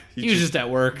movie. Yeah, he was just at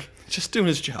work. Just doing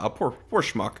his job. Poor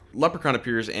schmuck. Leprechaun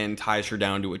appears and ties her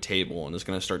down to a table and is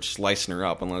going to start slicing her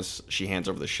up unless she hands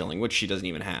over the shilling, which she doesn't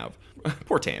even have.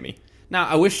 Poor Tammy. Now,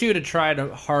 I wish she would have tried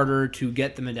harder to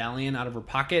get the medallion out of her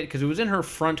pocket, because it was in her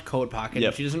front coat pocket,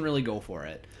 and she doesn't really go for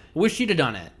it. I wish she'd have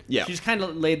done it. Yeah. She's kind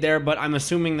of laid there, but I'm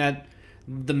assuming that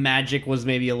the magic was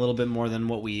maybe a little bit more than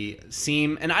what we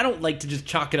seem. And I don't like to just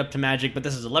chalk it up to magic, but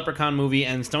this is a Leprechaun movie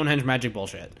and Stonehenge magic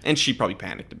bullshit. And she probably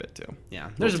panicked a bit, too.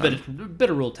 Yeah, there's a bit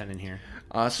of Rule 10 in here.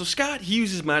 So Scott, he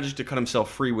uses magic to cut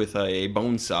himself free with a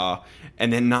bone saw,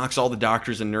 and then knocks all the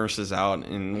doctors and nurses out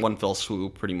in one fell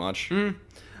swoop, pretty much. Mm.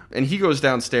 And he goes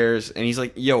downstairs, and he's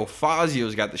like, yo,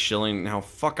 Fazio's got the shilling, now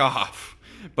fuck off.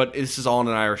 But this is all in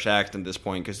an Irish accent at this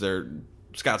point, because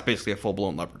Scott's basically a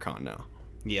full-blown leprechaun now.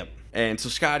 Yep. And so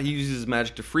Scott, he uses his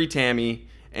magic to free Tammy,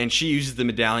 and she uses the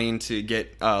medallion to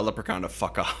get Leprechaun to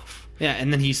fuck off. Yeah,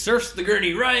 and then he surfs the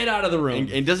gurney right out of the room.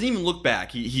 And doesn't even look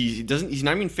back. He's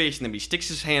not even facing them. He sticks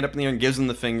his hand up in the air and gives them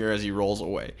the finger as he rolls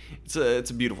away. It's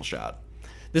a beautiful shot.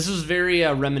 This was very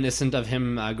reminiscent of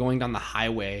him going down the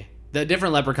highway. The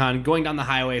different Leprechaun going down the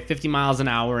highway 50 miles an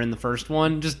hour in the first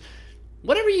one. Just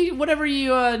whatever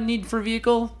you need for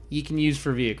vehicle, you can use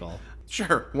for vehicle.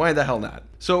 Sure, why the hell not?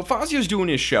 So Fazio's doing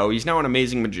his show. He's now an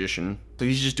amazing magician, so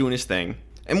he's just doing his thing.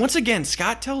 And once again,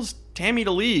 Scott tells Tammy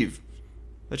to leave,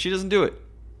 but she doesn't do it.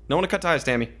 No one to cut ties,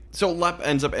 Tammy. So Lep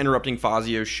ends up interrupting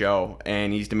Fazio's show,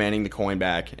 and he's demanding the coin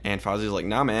back. And Fazio's like,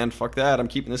 nah, man, fuck that. I'm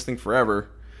keeping this thing forever.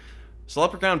 So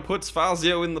Leprechaun puts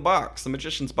Fazio in the box, the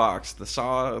magician's box,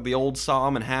 the old saw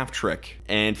him in half trick.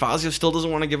 And Fazio still doesn't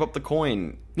want to give up the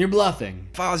coin. You're bluffing.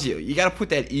 Fazio, you gotta put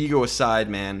that ego aside,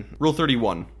 man. Rule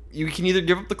 31. You can either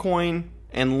give up the coin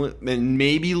and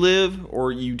maybe live,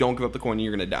 or you don't give up the coin and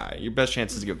you're going to die. Your best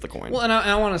chance is to give up the coin. Well, and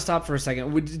I want to stop for a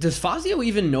second. Does Fazio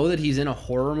even know that he's in a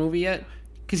horror movie yet?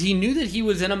 Because he knew that he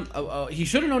was in he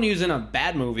should have known he was in a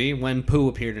bad movie when Pooh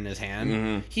appeared in his hand.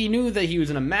 Mm-hmm. He knew that he was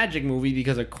in a magic movie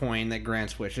because of coin that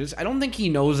grants wishes. I don't think he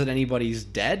knows that anybody's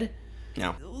dead.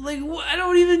 No. Like, I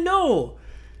don't even know.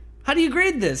 How do you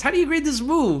grade this? How do you grade this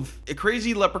move? A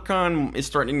crazy leprechaun is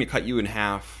threatening to cut you in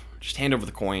half. Just hand over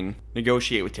the coin.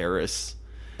 Negotiate with terrorists.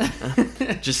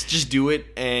 just do it.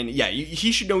 And yeah,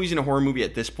 he should know he's in a horror movie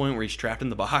at this point where he's trapped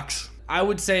in the box. I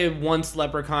would say once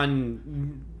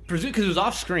Leprechaun because it was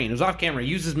off screen, it was off camera, he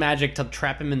uses magic to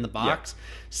trap him in the box.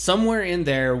 Somewhere in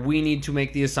there, we need to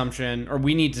make the assumption, or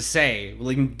we need to say,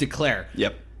 like, declare.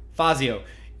 Yep. Fazio,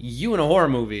 you in a horror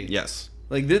movie. Yes.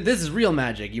 Like, this is real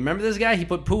magic. You remember this guy? He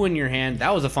put poo in your hand.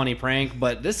 That was a funny prank,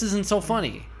 but this isn't so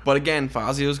funny. But again,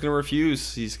 Fazio's going to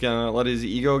refuse. He's going to let his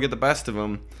ego get the best of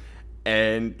him.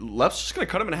 And Lep's just going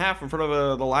to cut him in half in front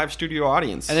of the live studio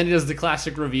audience. And then he does the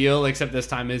classic reveal, except this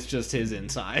time it's just his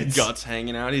insides. Guts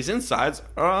hanging out. His insides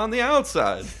are on the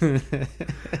outside.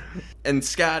 And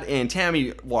Scott and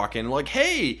Tammy walk in like,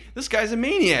 hey, this guy's a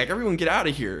maniac. Everyone get out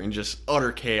of here. And just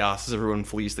utter chaos as everyone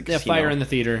flees the casino. Yeah, fire in the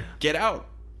theater. Get out.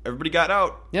 Everybody got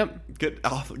out. Yep.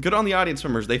 Good on the audience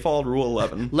members. They followed Rule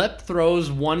 11. Lep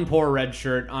throws one poor red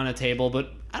shirt on a table,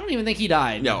 but I don't even think he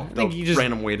died. No, I think the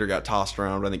random waiter got tossed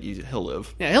around, but I think he'll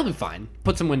live. Yeah, he'll be fine.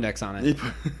 Put some Windex on it.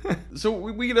 So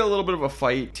we get a little bit of a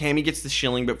fight. Tammy gets the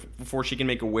shilling, but before she can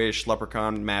make a wish,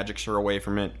 Leprechaun magics her away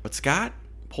from it. But Scott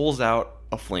pulls out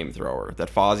a flamethrower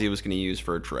that Fozzie was going to use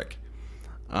for a trick.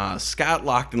 Scott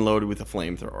locked and loaded with a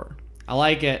flamethrower. I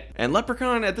like it. And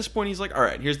Leprechaun, at this point, he's like, all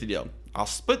right, here's the deal. I'll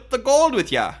split the gold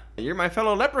with ya. You're my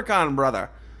fellow Leprechaun brother.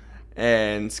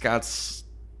 And Scott's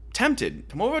tempted.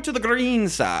 Come over to the green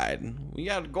side. We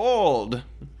got gold.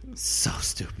 So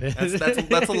stupid.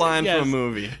 That's a line Yes, from a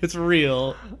movie. It's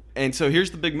real. And so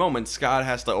here's the big moment. Scott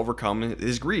has to overcome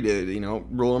his greed.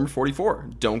 Rule number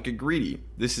 44. Don't get greedy.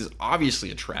 This is obviously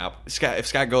a trap. If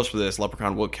Scott goes for this,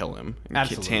 Leprechaun will kill him. And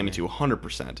Absolutely. Tammy to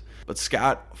 100%. But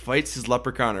Scott fights his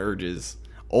Leprechaun urges,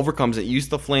 overcomes it, uses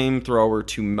the flamethrower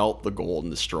to melt the gold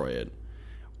and destroy it,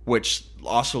 which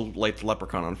also lights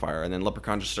Leprechaun on fire. And then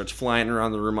Leprechaun just starts flying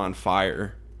around the room on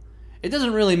fire. It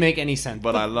doesn't really make any sense.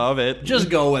 But I love it. Just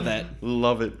go with it.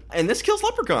 Love it. And this kills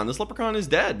Leprechaun. This Leprechaun is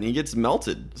dead, and he gets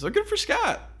melted. So good for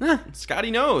Scott.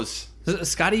 Scotty knows.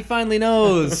 Scotty finally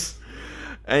knows.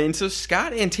 And so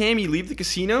Scott and Tammy leave the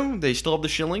casino. They still have the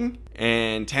shilling.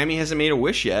 And Tammy hasn't made a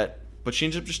wish yet. But she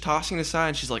ends up just tossing it aside.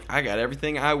 And she's like, I got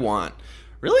everything I want.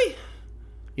 Really?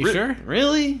 You sure?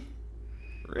 Really?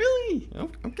 Really?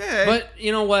 Okay. But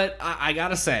you know what? I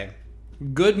gotta say,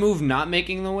 good move not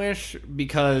making the wish,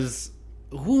 because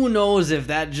who knows if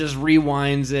that just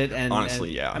rewinds it. And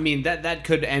honestly, yeah. I mean, that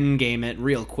could end game it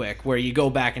real quick, where you go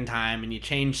back in time and you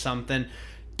change something.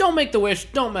 Don't make the wish.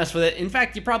 Don't mess with it. In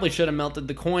fact, you probably should have melted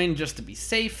the coin just to be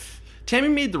safe. Tammy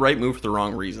made the right move for the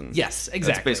wrong reason. Yes,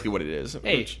 exactly. That's basically what it is.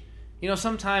 Hey,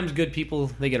 sometimes good people,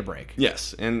 they get a break.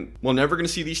 Yes, and we're never going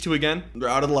to see these two again. They're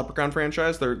out of the Leprechaun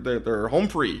franchise. They're home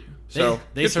free. So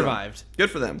they survived.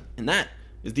 Good for them. And that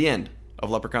is the end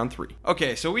of Leprechaun 3.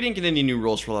 Okay, so we didn't get any new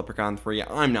rules for Leprechaun 3.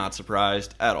 I'm not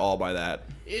surprised at all by that.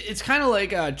 It's kind of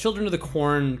like Children of the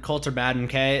Corn, Cults Are Bad,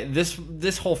 okay?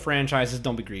 This whole franchise is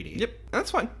Don't Be Greedy. Yep, that's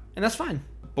fine. And that's fine.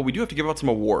 But we do have to give out some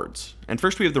awards. And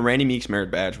first we have the Randy Meeks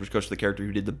Merit Badge, which goes to the character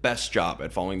who did the best job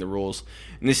at following the rules.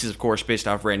 And this is, of course, based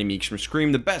off Randy Meeks from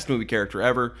Scream, the best movie character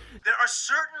ever. There are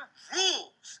certain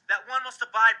rules that one must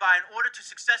abide by in order to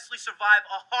successfully survive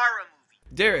a horror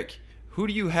movie. Derek, who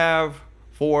do you have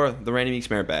for the Randy Meeks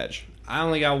Merit Badge? I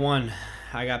only got one.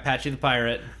 I got Patchy the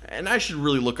Pirate. And I should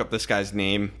really look up this guy's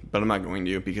name, but I'm not going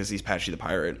to because he's Patchy the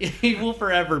Pirate. He will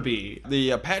forever be.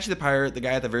 The Patchy the Pirate, the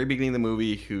guy at the very beginning of the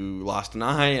movie who lost an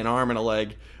eye, an arm, and a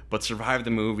leg, but survived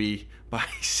the movie by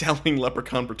selling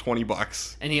Leprechaun for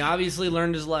 $20. And he obviously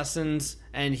learned his lessons,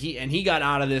 and he got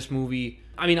out of this movie.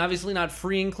 I mean, obviously not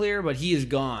free and clear, but he is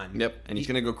gone. Yep, and he's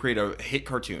going to go create a hit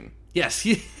cartoon. Yes,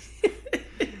 he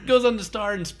goes on to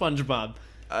star in SpongeBob.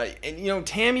 And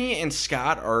Tammy and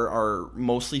Scott are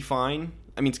mostly fine.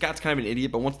 I mean, Scott's kind of an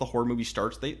idiot, but once the horror movie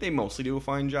starts, they mostly do a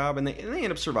fine job, and they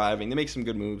end up surviving. They make some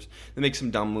good moves. They make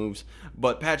some dumb moves.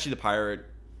 But Patchy the Pirate,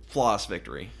 flawless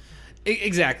victory.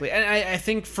 Exactly. And I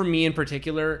think for me in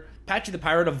particular, Patchy the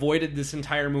Pirate avoided this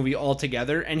entire movie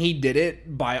altogether, and he did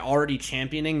it by already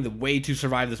championing the way to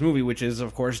survive this movie, which is,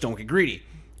 of course, don't get greedy.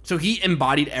 So he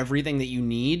embodied everything that you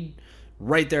need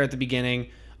right there at the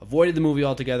beginning. Avoided the movie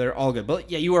altogether, all good. But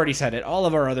yeah, you already said it. All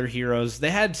of our other heroes, they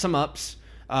had some ups.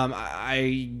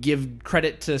 I give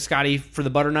credit to Scotty for the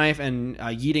butter knife and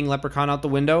yeeting Leprechaun out the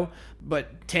window.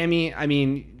 But Tammy, I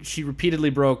mean, she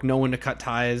repeatedly broke no one to cut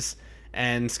ties.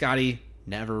 And Scotty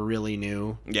never really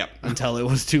knew. Yep. Until it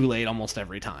was too late almost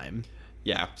every time.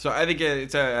 Yeah, so I think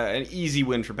it's an easy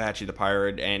win for Patchy the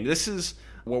Pirate. And this is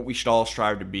what we should all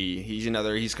strive to be. He's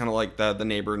kind of like the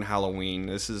neighbor in Halloween.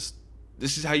 This is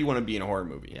how you want to be in a horror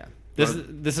movie. Yeah.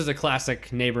 This is a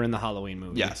classic neighbor in the Halloween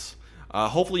movie. Yes.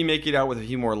 Hopefully you make it out with a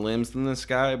few more limbs than this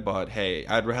guy, but hey,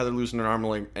 I'd rather lose an arm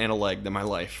and a leg than my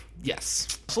life. Yes.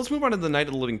 So let's move on to the Night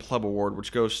of the Living Pleb Award,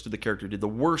 which goes to the character who did the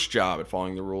worst job at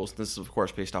following the rules. This is, of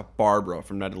course, based off Barbara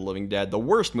from Night of the Living Dead, the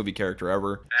worst movie character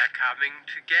ever. They're coming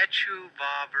to get you,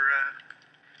 Barbara.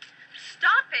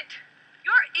 Stop it!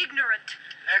 You're ignorant.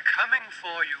 They're coming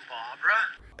for you, Barbara.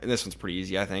 And this one's pretty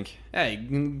easy, I think. Hey,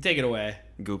 take it away.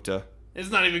 Gupta. It's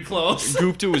not even close.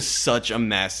 Gupta was such a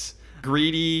mess.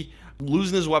 Greedy,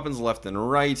 losing his weapons left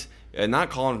and right, not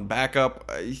calling back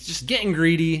up. He's just Getting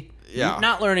greedy. Yeah.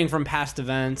 Not learning from past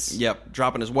events. Yep,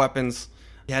 dropping his weapons.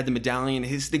 He had the medallion.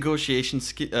 His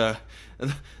negotiations. The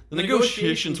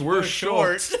negotiations were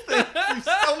short. Thank you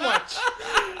so much.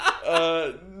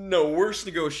 No, worst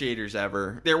negotiators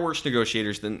ever. They're worse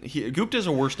negotiators than Gupta's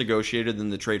a worse negotiator than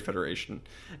the Trade Federation,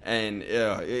 and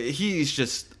he's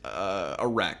just a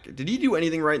wreck. Did he do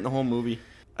anything right in the whole movie?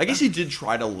 I guess he did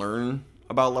try to learn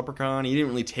about Leprechaun. He didn't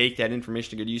really take that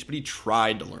information to good use, but he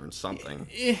tried to learn something.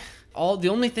 The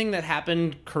only thing that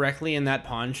happened correctly in that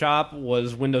pawn shop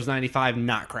was Windows 95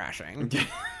 not crashing.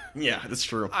 Yeah, that's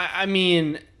true. I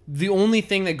mean, the only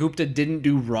thing that Gupta didn't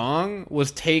do wrong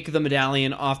was take the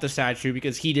medallion off the statue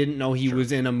because he didn't know he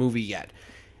was in a movie yet.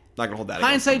 Not gonna hold that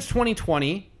against Hindsight's him.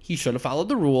 2020. He should have followed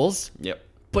the rules. Yep.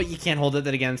 But you can't hold that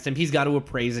against him. He's got to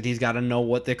appraise it. He's got to know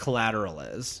what the collateral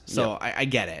is. So Yep. I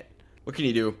get it. What can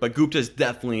you do? But Gupta's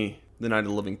definitely the Night of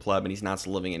the Living Pleb, and he's not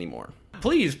living anymore.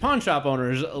 Please, pawn shop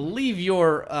owners, leave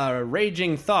your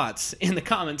raging thoughts in the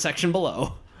comment section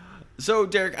below. So,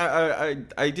 Derek,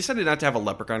 I decided not to have a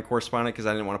Leprechaun correspondent because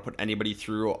I didn't want to put anybody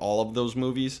through all of those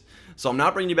movies. So I'm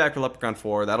not bringing you back for Leprechaun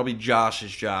 4. That'll be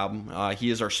Josh's job. He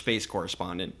is our space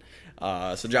correspondent.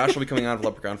 So Josh will be coming on for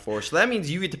Leprechaun 4. So that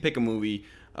means you get to pick a movie,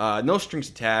 no strings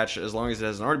attached, as long as it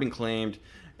hasn't already been claimed.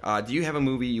 Do you have a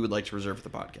movie you would like to reserve for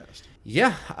the podcast?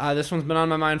 Yeah, this one's been on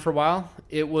my mind for a while.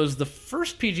 It was the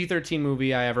first PG-13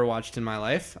 movie I ever watched in my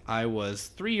life. I was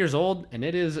 3 years old, and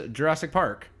it is Jurassic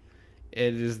Park.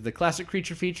 It is the classic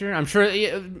creature feature. I'm sure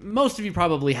most of you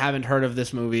probably haven't heard of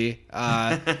this movie,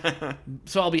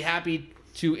 so I'll be happy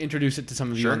to introduce it to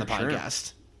some of you on the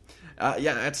podcast.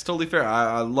 Yeah, that's totally fair.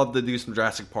 I love to do some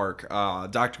Jurassic Park.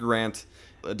 Dr. Grant,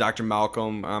 Dr.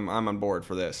 Malcolm, I'm on board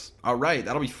for this. All right,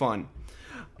 that'll be fun.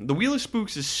 The Wheel of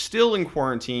Spooks is still in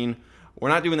quarantine. We're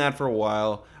not doing that for a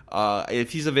while.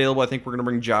 If he's available, I think we're going to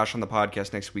bring Josh on the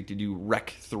podcast next week to do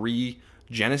Rec 3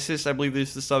 Genesis, I believe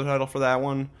is the subtitle for that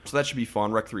one. So that should be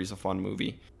fun. Rec 3 is a fun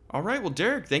movie. All right, well,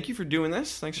 Derek, thank you for doing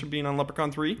this. Thanks for being on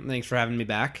Leprechaun 3. Thanks for having me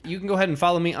back. You can go ahead and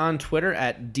follow me on Twitter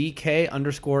at DK_ATS.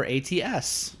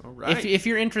 All right. If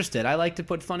you're interested, I like to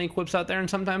put funny quips out there, and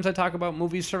sometimes I talk about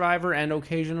Movie Survivor and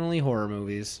occasionally horror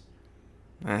movies.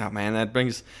 Oh, man, that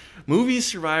brings movies,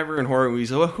 Survivor, and horror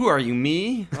movies. Oh, who are you,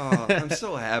 me? Oh, I'm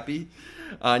so happy.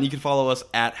 And you can follow us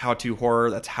at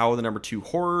How2Horror. That's how the number 2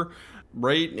 horror.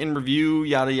 Rate and review,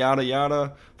 yada, yada,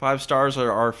 yada. 5 stars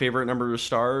are our favorite number of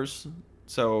stars.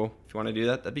 So if you want to do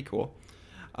that, that'd be cool.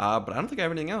 But I don't think I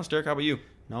have anything else. Derek, how about you?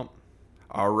 Nope.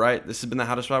 All right. This has been the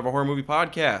How to Survive a Horror Movie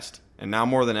podcast. And now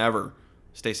more than ever,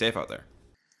 stay safe out there.